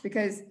coach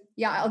because,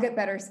 yeah, I'll get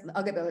better.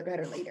 I'll get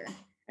better later.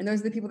 And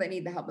those are the people that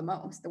need the help the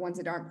most, the ones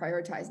that aren't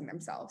prioritizing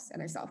themselves and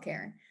their self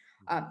care.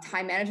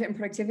 Time management and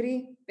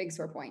productivity, big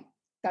sore point.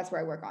 That's where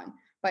I work on.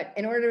 But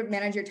in order to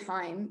manage your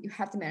time, you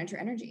have to manage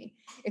your energy.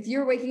 If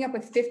you're waking up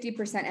with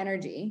 50%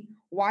 energy,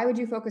 why would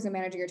you focus on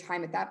managing your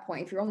time at that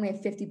point if you're only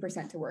at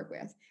 50% to work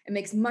with? It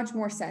makes much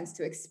more sense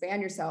to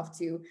expand yourself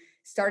to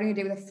starting the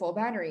day with a full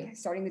battery,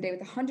 starting the day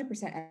with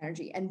 100%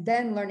 energy, and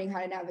then learning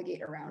how to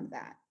navigate around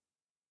that.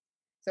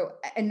 So,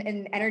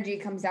 and energy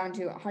comes down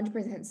to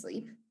 100%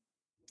 sleep.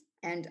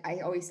 And I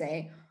always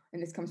say,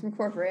 and this comes from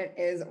corporate,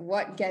 is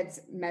what gets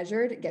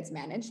measured gets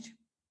managed.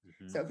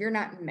 Mhm. So if you're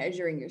not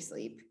measuring your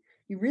sleep,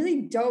 you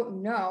really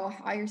don't know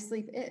how your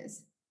sleep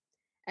is.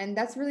 And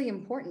that's really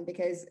important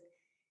because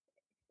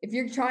if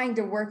you're trying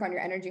to work on your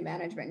energy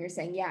management and you're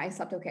saying, yeah, I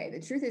slept okay,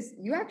 the truth is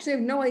you actually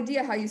have no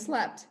idea how you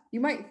slept. You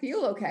might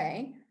feel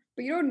okay,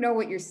 but you don't know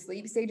what your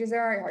sleep stages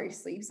are or how your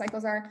sleep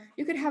cycles are.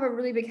 You could have a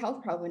really big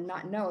health problem and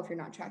not know if you're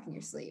not tracking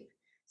your sleep.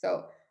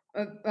 So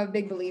I'm a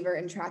big believer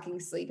in tracking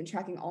sleep and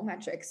tracking all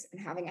metrics and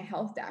having a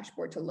health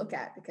dashboard to look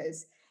at,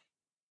 because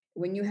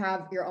when you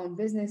have your own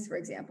business, for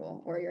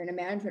example, or you're in a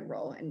management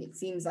role and it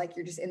seems like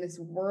you're just in this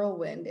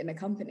whirlwind in a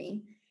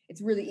company, it's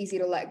really easy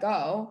to let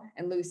go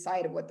and lose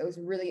sight of what those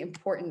really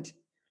important,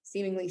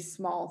 seemingly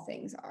small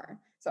things are.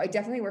 So I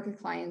definitely work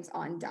with clients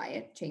on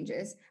diet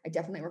changes. I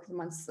definitely work with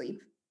them on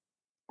sleep.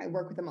 I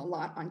work with them a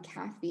lot on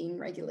caffeine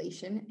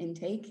regulation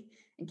intake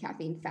and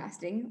caffeine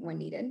fasting when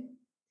needed,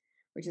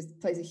 which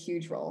plays a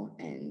huge role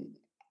in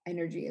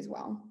energy as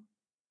well.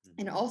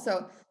 And Mhm.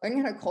 also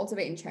learning how to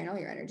cultivate and channel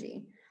your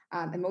energy.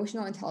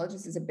 Emotional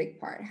intelligence is a big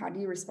part. How do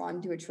you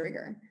respond to a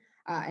trigger?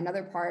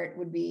 Another part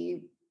would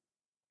be,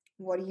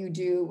 what do you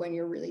do when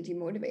you're really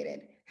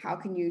demotivated? How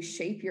can you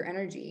shape your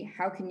energy?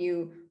 How can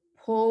you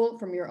pull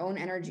from your own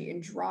energy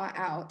and draw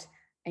out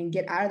and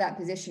get out of that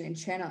position and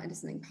channel into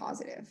something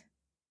positive?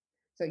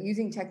 So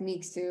using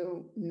techniques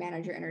to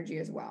manage your energy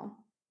as well.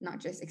 not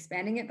just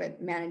expanding it,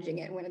 but managing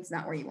it when it's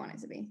not where you want it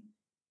to be.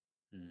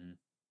 Mm-hmm.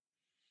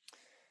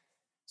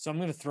 So I'm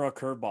going to throw a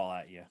curveball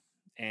at you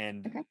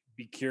and Okay.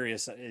 be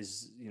curious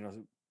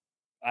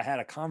I had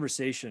a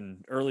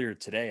conversation earlier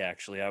today.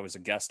 Actually, I was a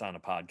guest on a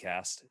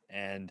podcast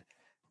and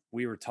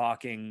we were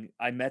talking.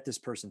 I met this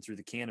person through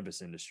the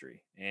cannabis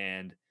industry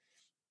and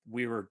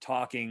we were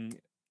talking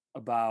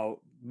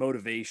about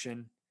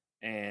motivation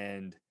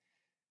and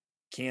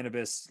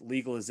cannabis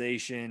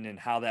legalization and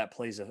how that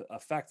plays a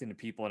effect into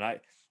people. And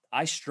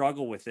I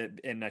struggle with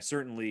it. And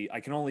I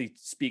can only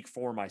speak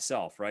for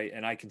myself. Right.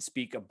 And I can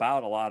speak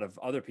about a lot of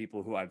other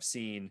people who I've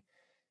seen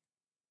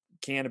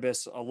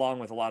cannabis, along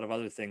with a lot of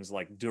other things,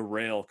 like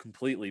derail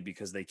completely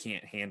because they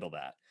can't handle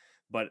that.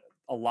 But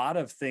a lot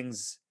of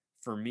things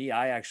for me,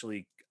 I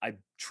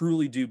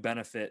truly do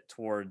benefit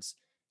towards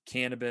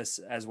cannabis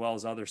as well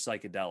as other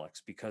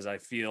psychedelics because I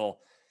feel,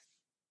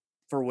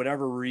 for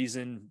whatever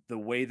reason, the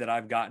way that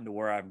I've gotten to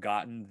where I've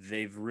gotten,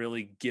 they've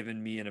really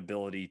given me an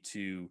ability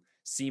to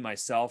see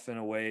myself in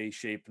a way,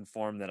 shape, and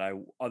form that I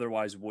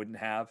otherwise wouldn't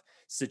have,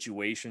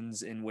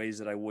 situations in ways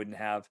that I wouldn't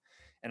have.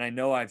 And I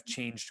know I've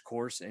changed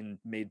course and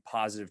made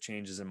positive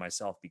changes in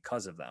myself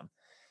because of them.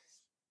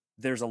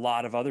 There's a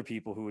lot of other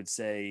people who would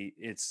say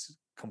it's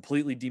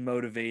completely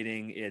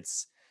demotivating.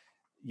 It's,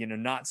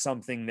 not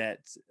something that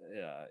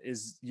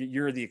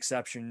you're the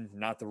exception,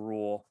 not the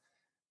rule.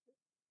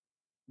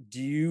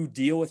 Do you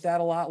deal with that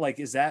a lot? Like,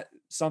 is that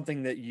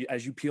something that you,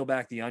 as you peel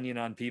back the onion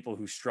on people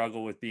who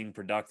struggle with being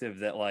productive,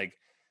 that like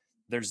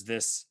there's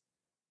this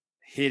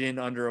hidden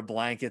under a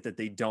blanket that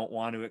they don't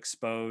want to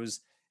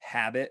expose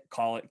habit,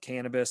 call it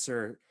cannabis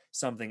or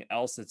something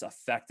else, that's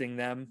affecting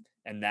them?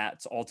 And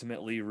that's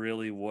ultimately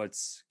really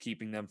what's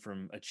keeping them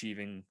from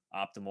achieving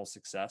optimal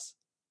success?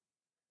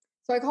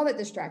 So I call it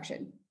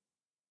distraction.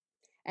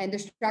 And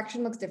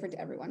distraction looks different to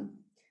everyone.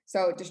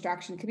 So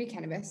distraction could be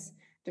cannabis.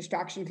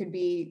 Distraction could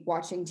be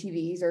watching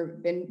TVs or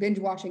binge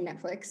watching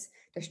Netflix.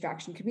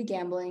 Distraction could be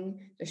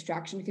gambling.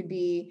 Distraction could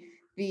be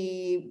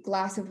the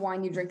glass of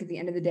wine you drink at the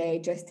end of the day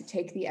just to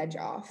take the edge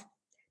off.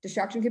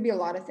 Distraction could be a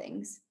lot of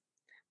things,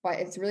 but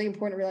it's really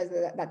important to realize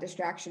that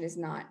distraction is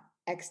not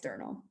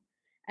external.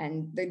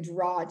 And the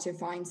draw to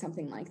find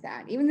something like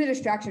that, even the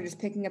distraction of just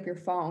picking up your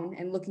phone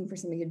and looking for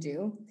something to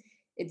do,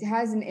 it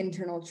has an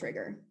internal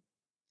trigger.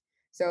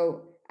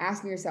 So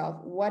asking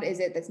yourself, what is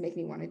it that's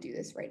making me want to do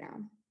this right now?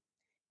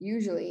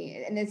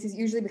 Usually, and this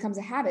usually becomes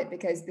a habit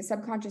because the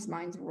subconscious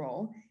mind's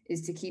role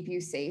is to keep you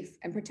safe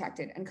and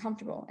protected and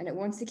comfortable. And it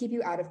wants to keep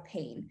you out of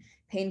pain.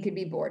 Pain could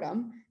be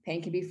boredom,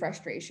 pain could be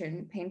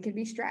frustration, pain could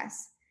be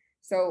stress.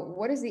 So,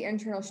 what is the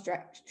internal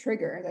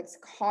trigger that's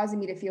causing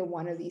me to feel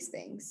one of these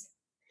things?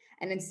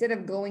 And instead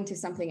of going to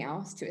something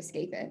else to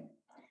escape it,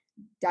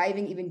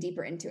 diving even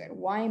deeper into it.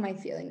 Why am I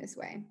feeling this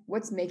way?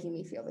 What's making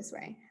me feel this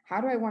way?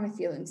 How do I want to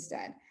feel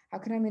instead? How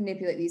can I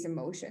manipulate these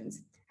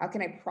emotions? How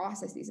can I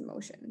process these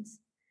emotions?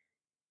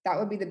 That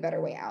would be the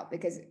better way out,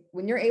 because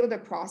when you're able to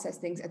process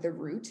things at the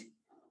root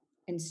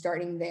and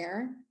starting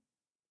there,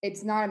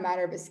 it's not a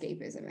matter of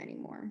escapism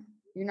anymore.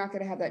 You're not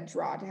going to have that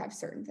draw to have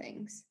certain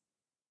things.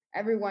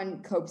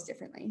 Everyone copes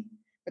differently,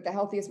 but the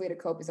healthiest way to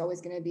cope is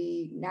always going to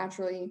be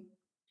naturally,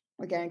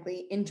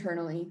 organically,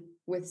 internally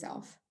with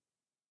self.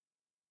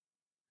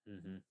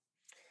 Mm-hmm.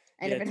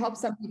 And Yeah. if it helps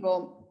some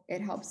people,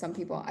 it helps some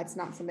people. It's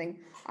not something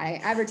I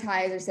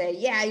advertise or say,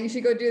 yeah, you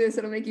should go do this.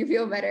 It'll make you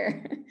feel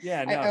better.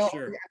 Yeah, I no, always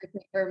sure.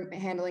 advocate for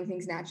handling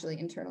things naturally,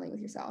 internally with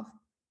yourself.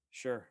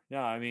 Sure. No,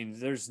 I mean,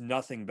 there's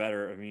nothing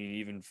better. I mean,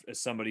 even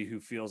as somebody who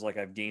feels like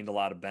I've gained a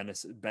lot of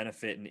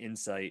benefit and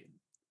insight,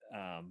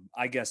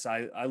 I guess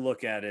I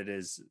look at it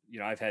as,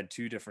 I've had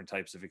two different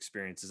types of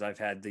experiences. I've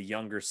had the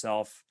younger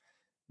self,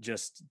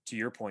 just to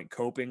your point,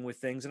 coping with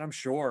things. And I'm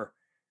sure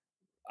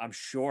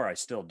I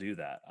still do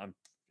that.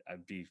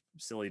 I'd be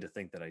silly to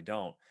think that I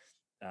don't.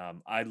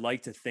 I'd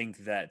like to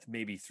think that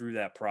maybe through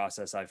that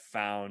process, I've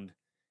found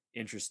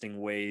interesting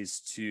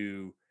ways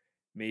to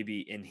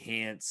maybe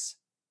enhance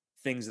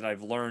things that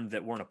I've learned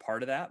that weren't a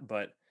part of that.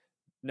 But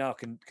no,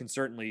 can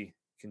certainly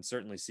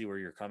see where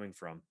you're coming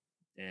from,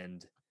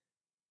 and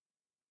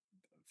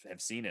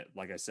have seen it,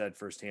 like I said,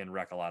 firsthand,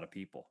 wreck a lot of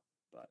people.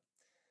 But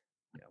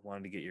yeah,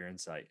 wanted to get your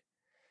insight.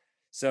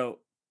 So,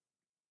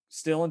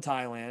 still in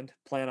Thailand,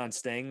 plan on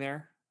staying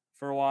there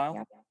for a while?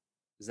 Yep.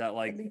 Is that At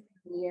like, least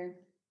a year,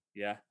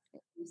 yeah?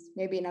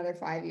 maybe another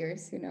 5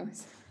 years. Who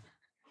knows?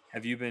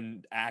 Have you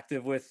been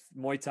active with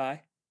Muay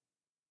Thai?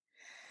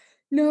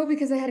 No,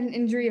 because I had an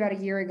injury about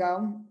a year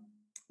ago.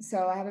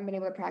 So I haven't been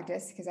able to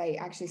practice because I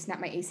actually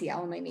snapped my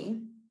ACL in my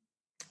knee.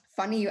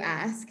 Funny you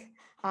ask.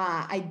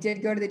 I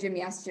did go to the gym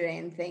yesterday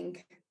and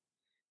think,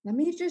 let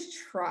me just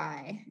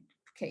try.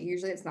 Okay,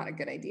 usually it's not a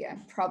good idea.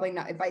 Probably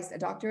not advice a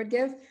doctor would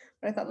give,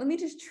 but I thought, let me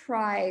just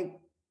try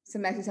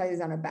some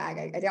exercises on a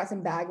bag. I got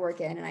some bag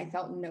work in and I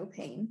felt no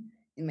pain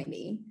in my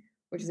knee,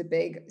 which is a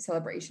big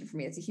celebration for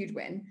me. It's a huge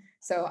win.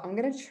 So I'm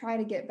going to try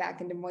to get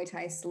back into Muay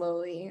Thai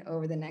slowly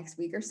over the next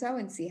week or so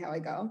and see how I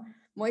go.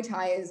 Muay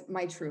Thai is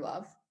my true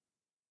love.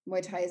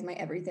 Muay Thai is my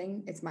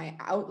everything. It's my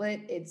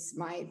outlet. It's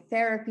my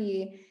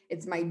therapy.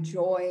 It's my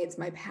joy. It's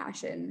my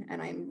passion.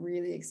 And I'm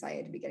really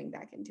excited to be getting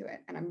back into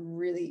it. And I'm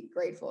really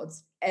grateful.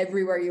 It's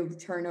everywhere you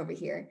turn over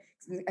here.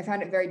 I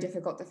found it very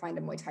difficult to find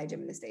a Muay Thai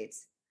gym in the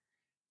States.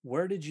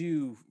 Where did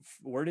you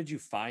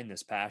find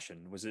this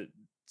passion? Was it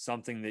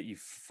something that you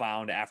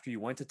found after you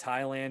went to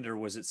Thailand, or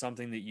was it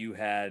something that you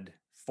had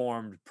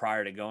formed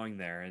prior to going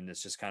there and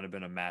it's just kind of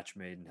been a match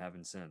made in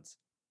heaven since?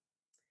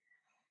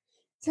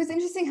 So it's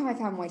interesting how I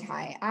found Muay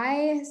Thai.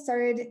 I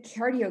started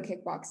cardio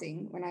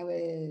kickboxing when I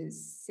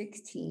was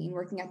 16,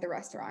 working at the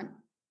restaurant,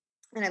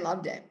 and I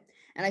loved it.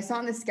 And I saw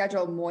on the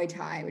schedule Muay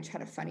Thai, which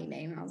had a funny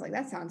name. And I was like,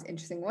 that sounds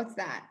interesting. What's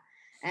that?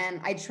 And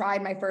I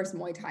tried my first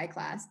Muay Thai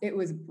class. It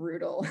was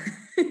brutal.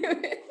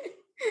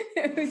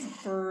 It was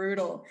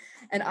brutal.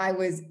 And I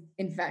was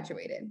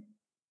infatuated.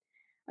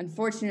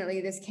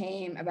 Unfortunately, this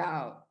came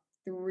about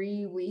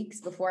 3 weeks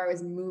before I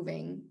was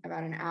moving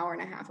about an hour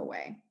and a half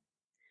away.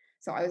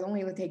 So I was only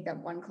able to take that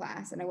one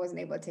class and I wasn't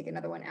able to take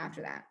another one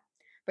after that.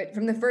 But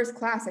from the first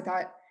class, I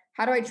thought,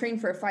 how do I train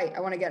for a fight? I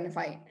want to get in a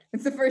fight.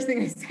 That's the first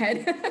thing I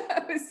said.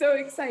 I was so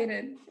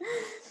excited.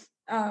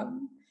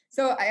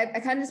 So I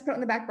kind of just put it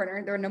on the back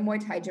burner. There were no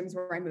Muay Thai gyms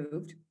where I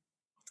moved.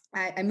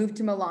 I moved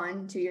to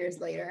Milan 2 years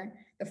later.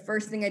 The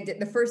first thing I did,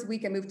 the first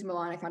week I moved to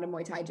Milan, I found a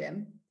Muay Thai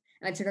gym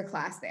and I took a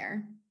class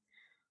there.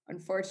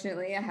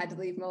 Unfortunately, I had to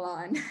leave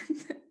Milan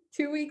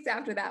 2 weeks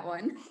after that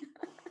one.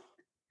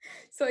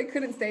 So I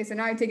couldn't stay. So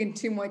now I've taken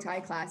two Muay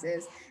Thai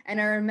classes.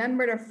 And I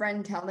remembered a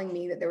friend telling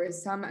me that there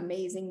was some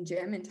amazing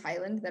gym in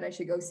Thailand that I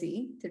should go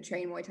see to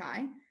train Muay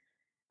Thai.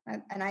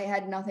 And I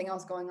had nothing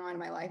else going on in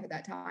my life at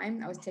that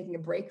time. I was taking a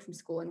break from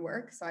school and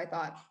work. So I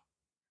thought,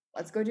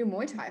 let's go do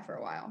Muay Thai for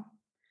a while.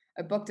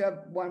 I booked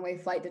a one-way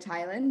flight to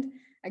Thailand.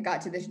 I got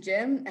to this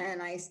gym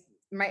and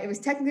it was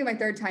technically my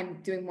third time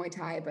doing Muay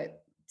Thai,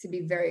 but to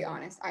be very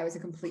honest, I was a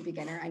complete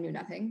beginner. I knew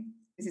nothing.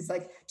 This is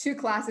like 2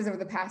 classes over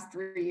the past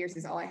 3 years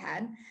is all I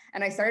had.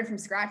 And I started from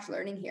scratch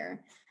learning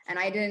here. And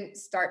I didn't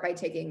start by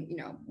taking,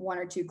 1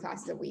 or 2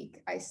 classes a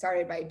week. I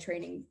started by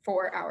training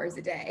 4 hours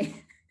a day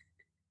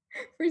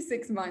for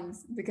 6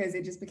 months because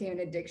it just became an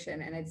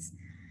addiction. And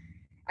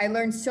I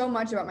learned so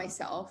much about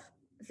myself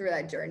through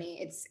that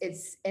journey.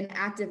 It's an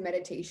active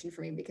meditation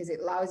for me because it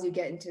allows you to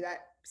get into that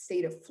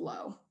state of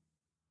flow.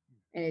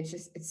 And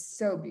it's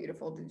so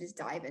beautiful to just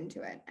dive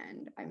into it.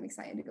 And I'm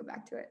excited to go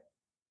back to it.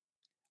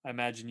 I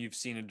imagine you've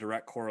seen a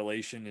direct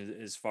correlation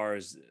as far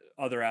as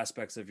other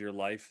aspects of your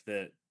life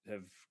that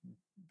have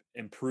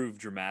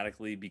improved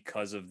dramatically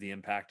because of the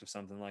impact of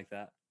something like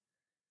that.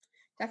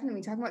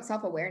 Definitely talking about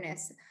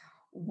self-awareness.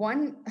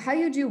 How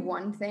you do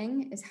one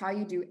thing is how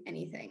you do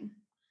anything.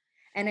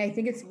 And I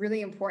think it's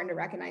really important to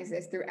recognize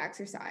this through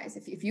exercise.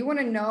 If you want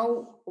to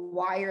know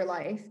why your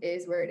life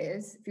is where it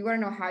is, if you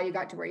want to know how you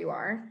got to where you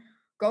are,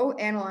 go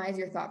analyze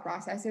your thought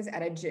processes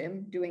at a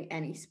gym doing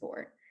any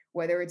sport,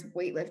 whether it's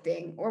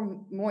weightlifting or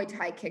Muay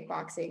Thai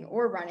kickboxing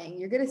or running.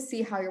 You're going to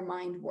see how your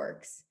mind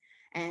works.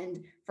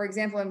 And for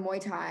example, in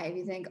Muay Thai, if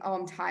you think, oh,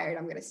 I'm tired,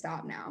 I'm going to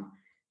stop now,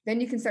 then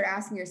you can start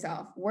asking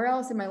yourself, where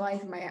else in my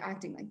life am I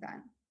acting like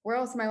that? Where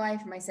else in my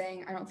life am I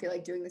saying, I don't feel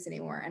like doing this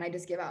anymore and I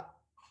just give up?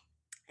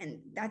 And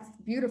that's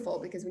beautiful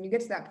because when you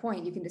get to that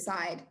point, you can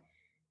decide,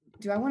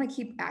 do I want to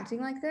keep acting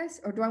like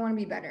this or do I want to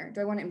be better? Do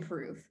I want to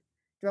improve?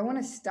 Do I want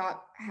to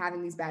stop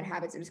having these bad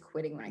habits and just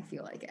quitting when I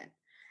feel like it?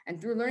 And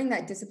through learning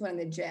that discipline in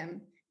the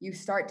gym, you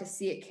start to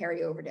see it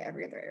carry over to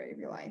every other area of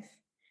your life.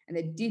 And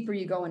the deeper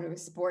you go into a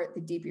sport,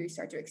 the deeper you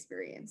start to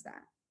experience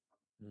that.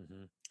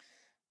 Hmm.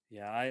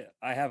 Yeah,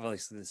 I have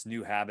like this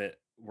new habit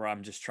where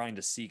I'm just trying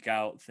to seek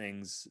out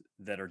things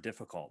that are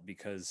difficult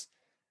because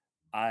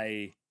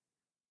I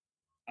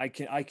I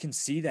can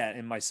see that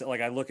in myself.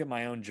 Like I look at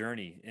my own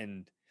journey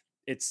and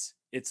it's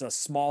a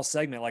small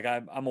segment. Like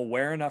I'm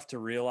aware enough to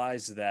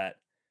realize that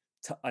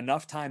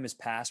enough time has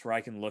passed where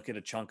I can look at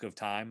a chunk of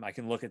time. I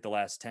can look at the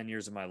last 10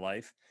 years of my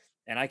life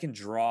and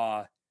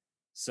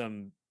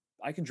some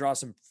I can draw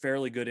some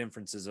fairly good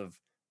inferences of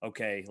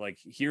okay, like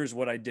here's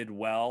what I did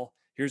well,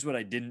 here's what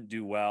I didn't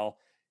do well,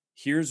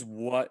 here's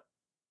what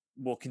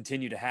will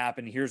continue to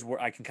happen. Here's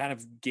where I can kind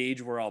of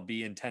gauge where I'll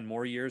be in 10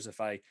 more years if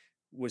I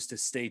was to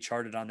stay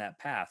charted on that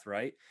path,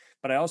 right?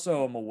 But I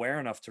also am aware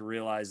enough to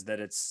realize that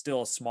it's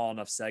still a small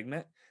enough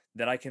segment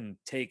that I can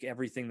take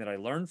everything that I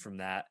learned from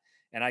that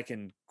and I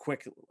can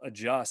quick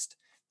adjust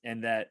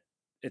and that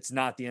it's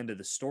not the end of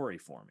the story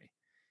for me.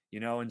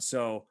 And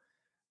so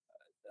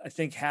I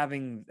think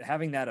having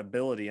that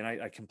ability, and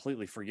I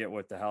completely forget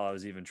what the hell I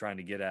was even trying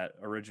to get at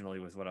originally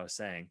with what I was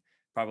saying,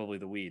 probably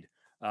the weed.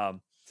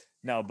 Um,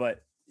 no,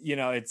 but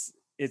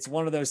it's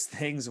one of those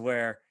things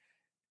where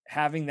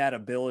having that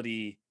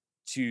ability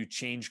to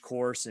change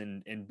course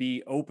and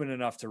be open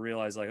enough to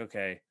realize like,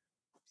 okay,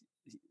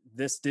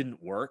 this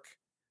didn't work,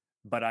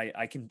 but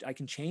I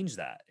can change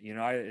that.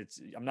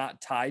 I'm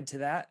not tied to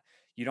that.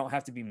 You don't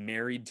have to be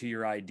married to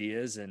your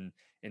ideas and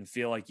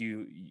feel like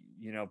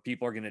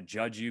people are going to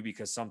judge you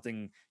because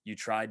something you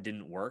tried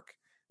didn't work.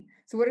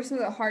 So, what are some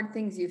of the hard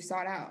things you've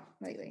sought out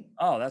lately?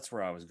 Oh, that's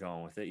where I was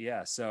going with it.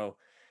 Yeah. So,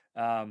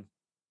 um,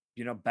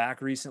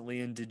 back recently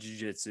into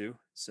jujitsu.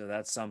 So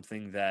that's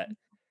something that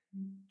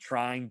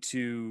trying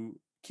to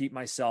keep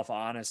myself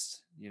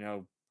honest, a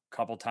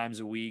couple times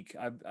a week.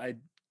 I've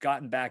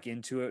gotten back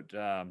into it,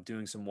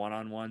 doing some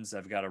one-on-ones.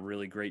 I've got a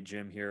really great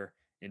gym here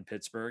in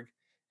Pittsburgh.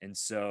 And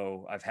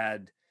so I've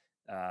had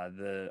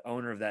the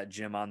owner of that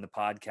gym on the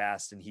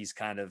podcast, and he's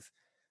kind of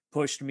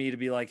pushed me to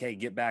be like, hey,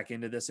 get back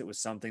into this. It was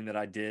something that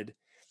I did.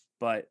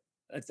 But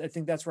I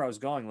think that's where I was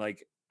going.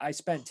 Like, I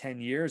spent 10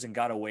 years and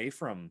got away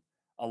from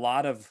a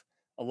lot of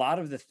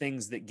the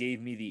things that gave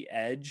me the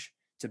edge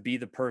to be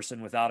the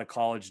person without a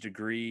college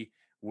degree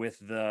with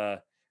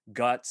the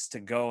guts to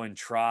go and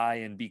try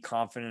and be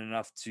confident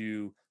enough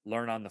to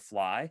learn on the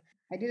fly.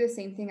 I do the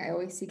same thing. I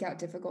always seek out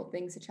difficult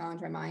things to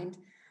challenge my mind.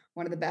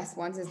 One of the best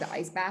ones is the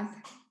ice bath.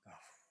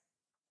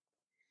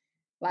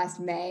 Last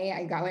May,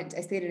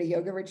 I stayed at a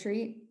yoga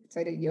retreat. So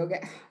I did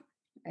yoga.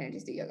 I didn't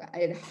just do yoga. I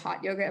did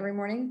hot yoga every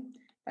morning.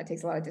 That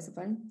takes a lot of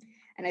discipline.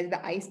 And I did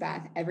the ice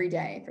bath every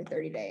day for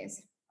 30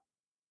 days.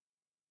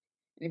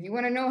 And if you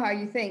want to know how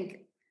you think,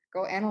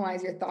 go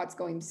analyze your thoughts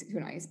going to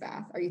an ice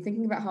bath. Are you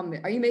thinking about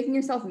are you making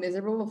yourself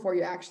miserable before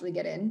you actually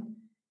get in?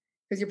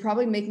 Because you're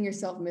probably making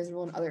yourself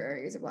miserable in other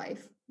areas of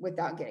life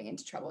without getting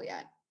into trouble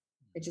yet.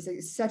 It's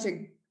just such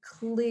a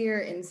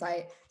clear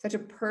insight, such a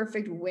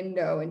perfect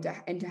window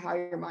into how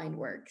your mind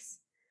works.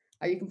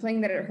 Are you complaining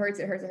that it hurts,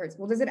 it hurts, it hurts?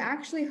 Well, does it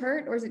actually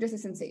hurt, or is it just a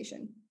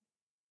sensation?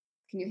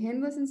 Can you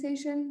handle the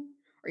sensation?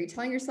 Are you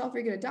telling yourself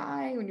you're going to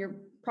die when you're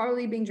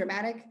probably being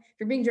dramatic? If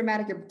you're being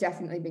dramatic, you're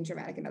definitely being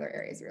dramatic in other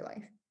areas of your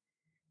life.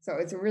 So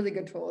it's a really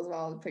good tool as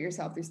well to put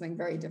yourself through something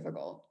very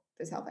difficult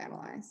to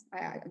self-analyze.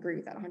 I agree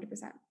with that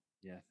 100%.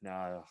 Yeah,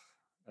 no,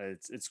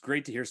 it's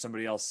great to hear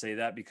somebody else say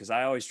that, because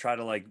I always try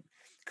to like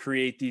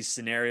create these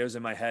scenarios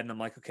in my head, and I'm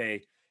like,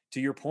 okay,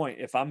 to your point,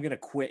 if I'm going to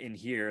quit in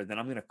here, then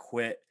I'm going to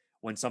quit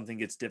when something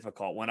gets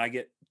difficult, when I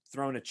get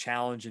thrown a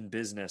challenge in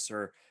business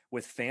or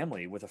with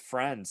family, with a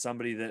friend,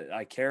 somebody that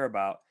I care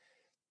about.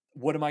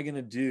 What am I going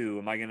to do?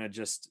 Am I going to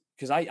just,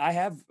 because I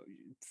have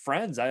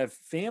friends, I have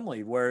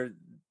family where,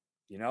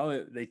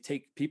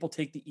 people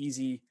take the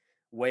easy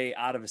way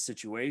out of a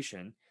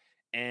situation.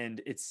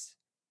 And it's,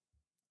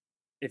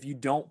 if you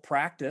don't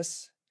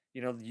practice,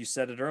 you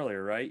said it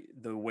earlier, right?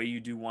 The way you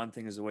do one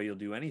thing is the way you'll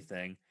do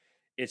anything.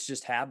 It's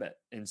just habit.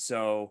 And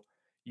so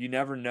you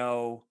never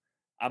know.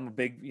 I'm a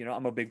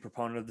big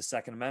proponent of the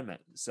Second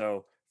Amendment.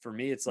 So for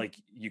me, it's like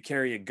you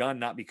carry a gun,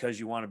 not because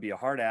you want to be a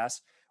hard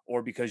ass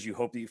or because you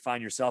hope that you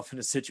find yourself in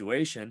a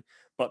situation,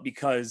 but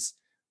because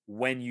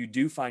when you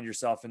do find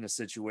yourself in a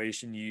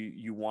situation,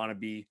 you want to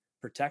be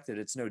protected.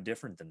 It's no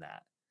different than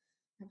that.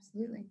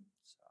 Absolutely.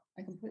 So.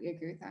 I completely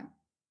agree with that.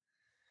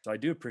 So I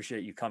do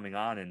appreciate you coming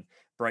on and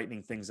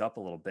brightening things up a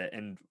little bit,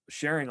 and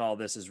sharing all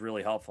this is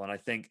really helpful. And I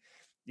think,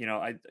 you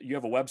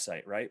have a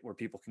website, right, where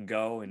people can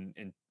go and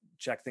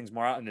check things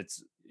more out.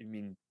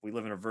 And we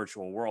live in a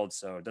virtual world,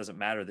 so it doesn't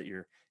matter that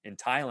you're in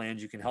Thailand,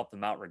 you can help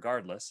them out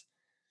regardless.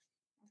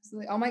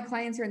 Absolutely. All my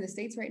clients are in the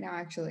States right now,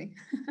 actually.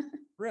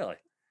 Really?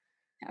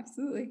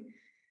 Absolutely.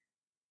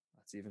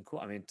 That's even cool.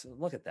 I mean,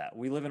 look at that.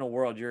 We live in a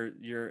world,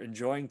 you're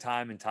enjoying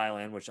time in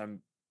Thailand, which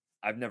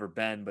I've never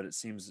been, but it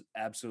seems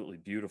absolutely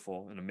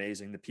beautiful and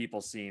amazing. The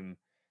people seem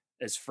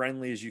as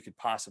friendly as you could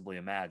possibly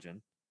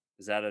imagine.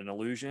 Is that an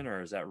illusion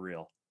or is that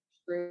real?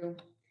 True.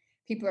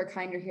 People are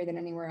kinder here than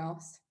anywhere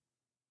else.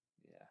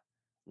 Yeah.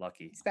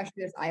 Lucky.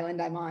 Especially this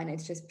island I'm on.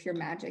 It's just pure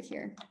magic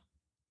here.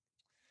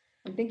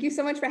 And thank you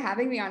so much for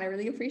having me on. I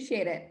really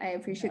appreciate it. I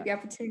appreciate the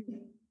opportunity.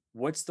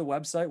 What's the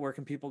website? Where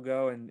can people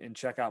go and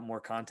check out more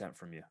content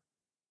from you?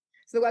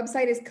 So the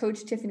website is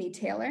Coach Tiffany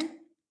Taylor.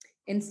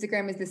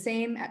 Instagram is the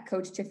same at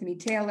Coach Tiffany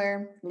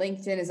Taylor.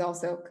 LinkedIn is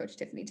also Coach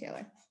Tiffany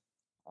Taylor.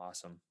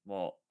 Awesome.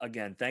 Well,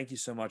 again, thank you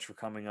so much for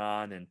coming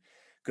on, and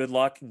good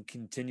luck and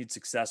continued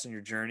success in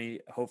your journey.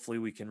 Hopefully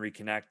we can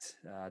reconnect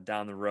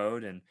down the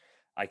road, and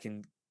I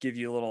can give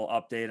you a little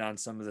update on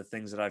some of the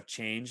things that I've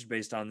changed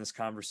based on this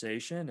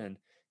conversation. And,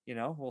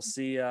 we'll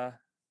see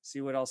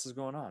what else is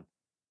going on.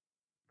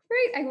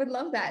 Great. I would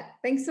love that.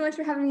 Thanks so much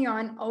for having me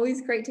on.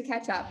 Always great to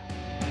catch up.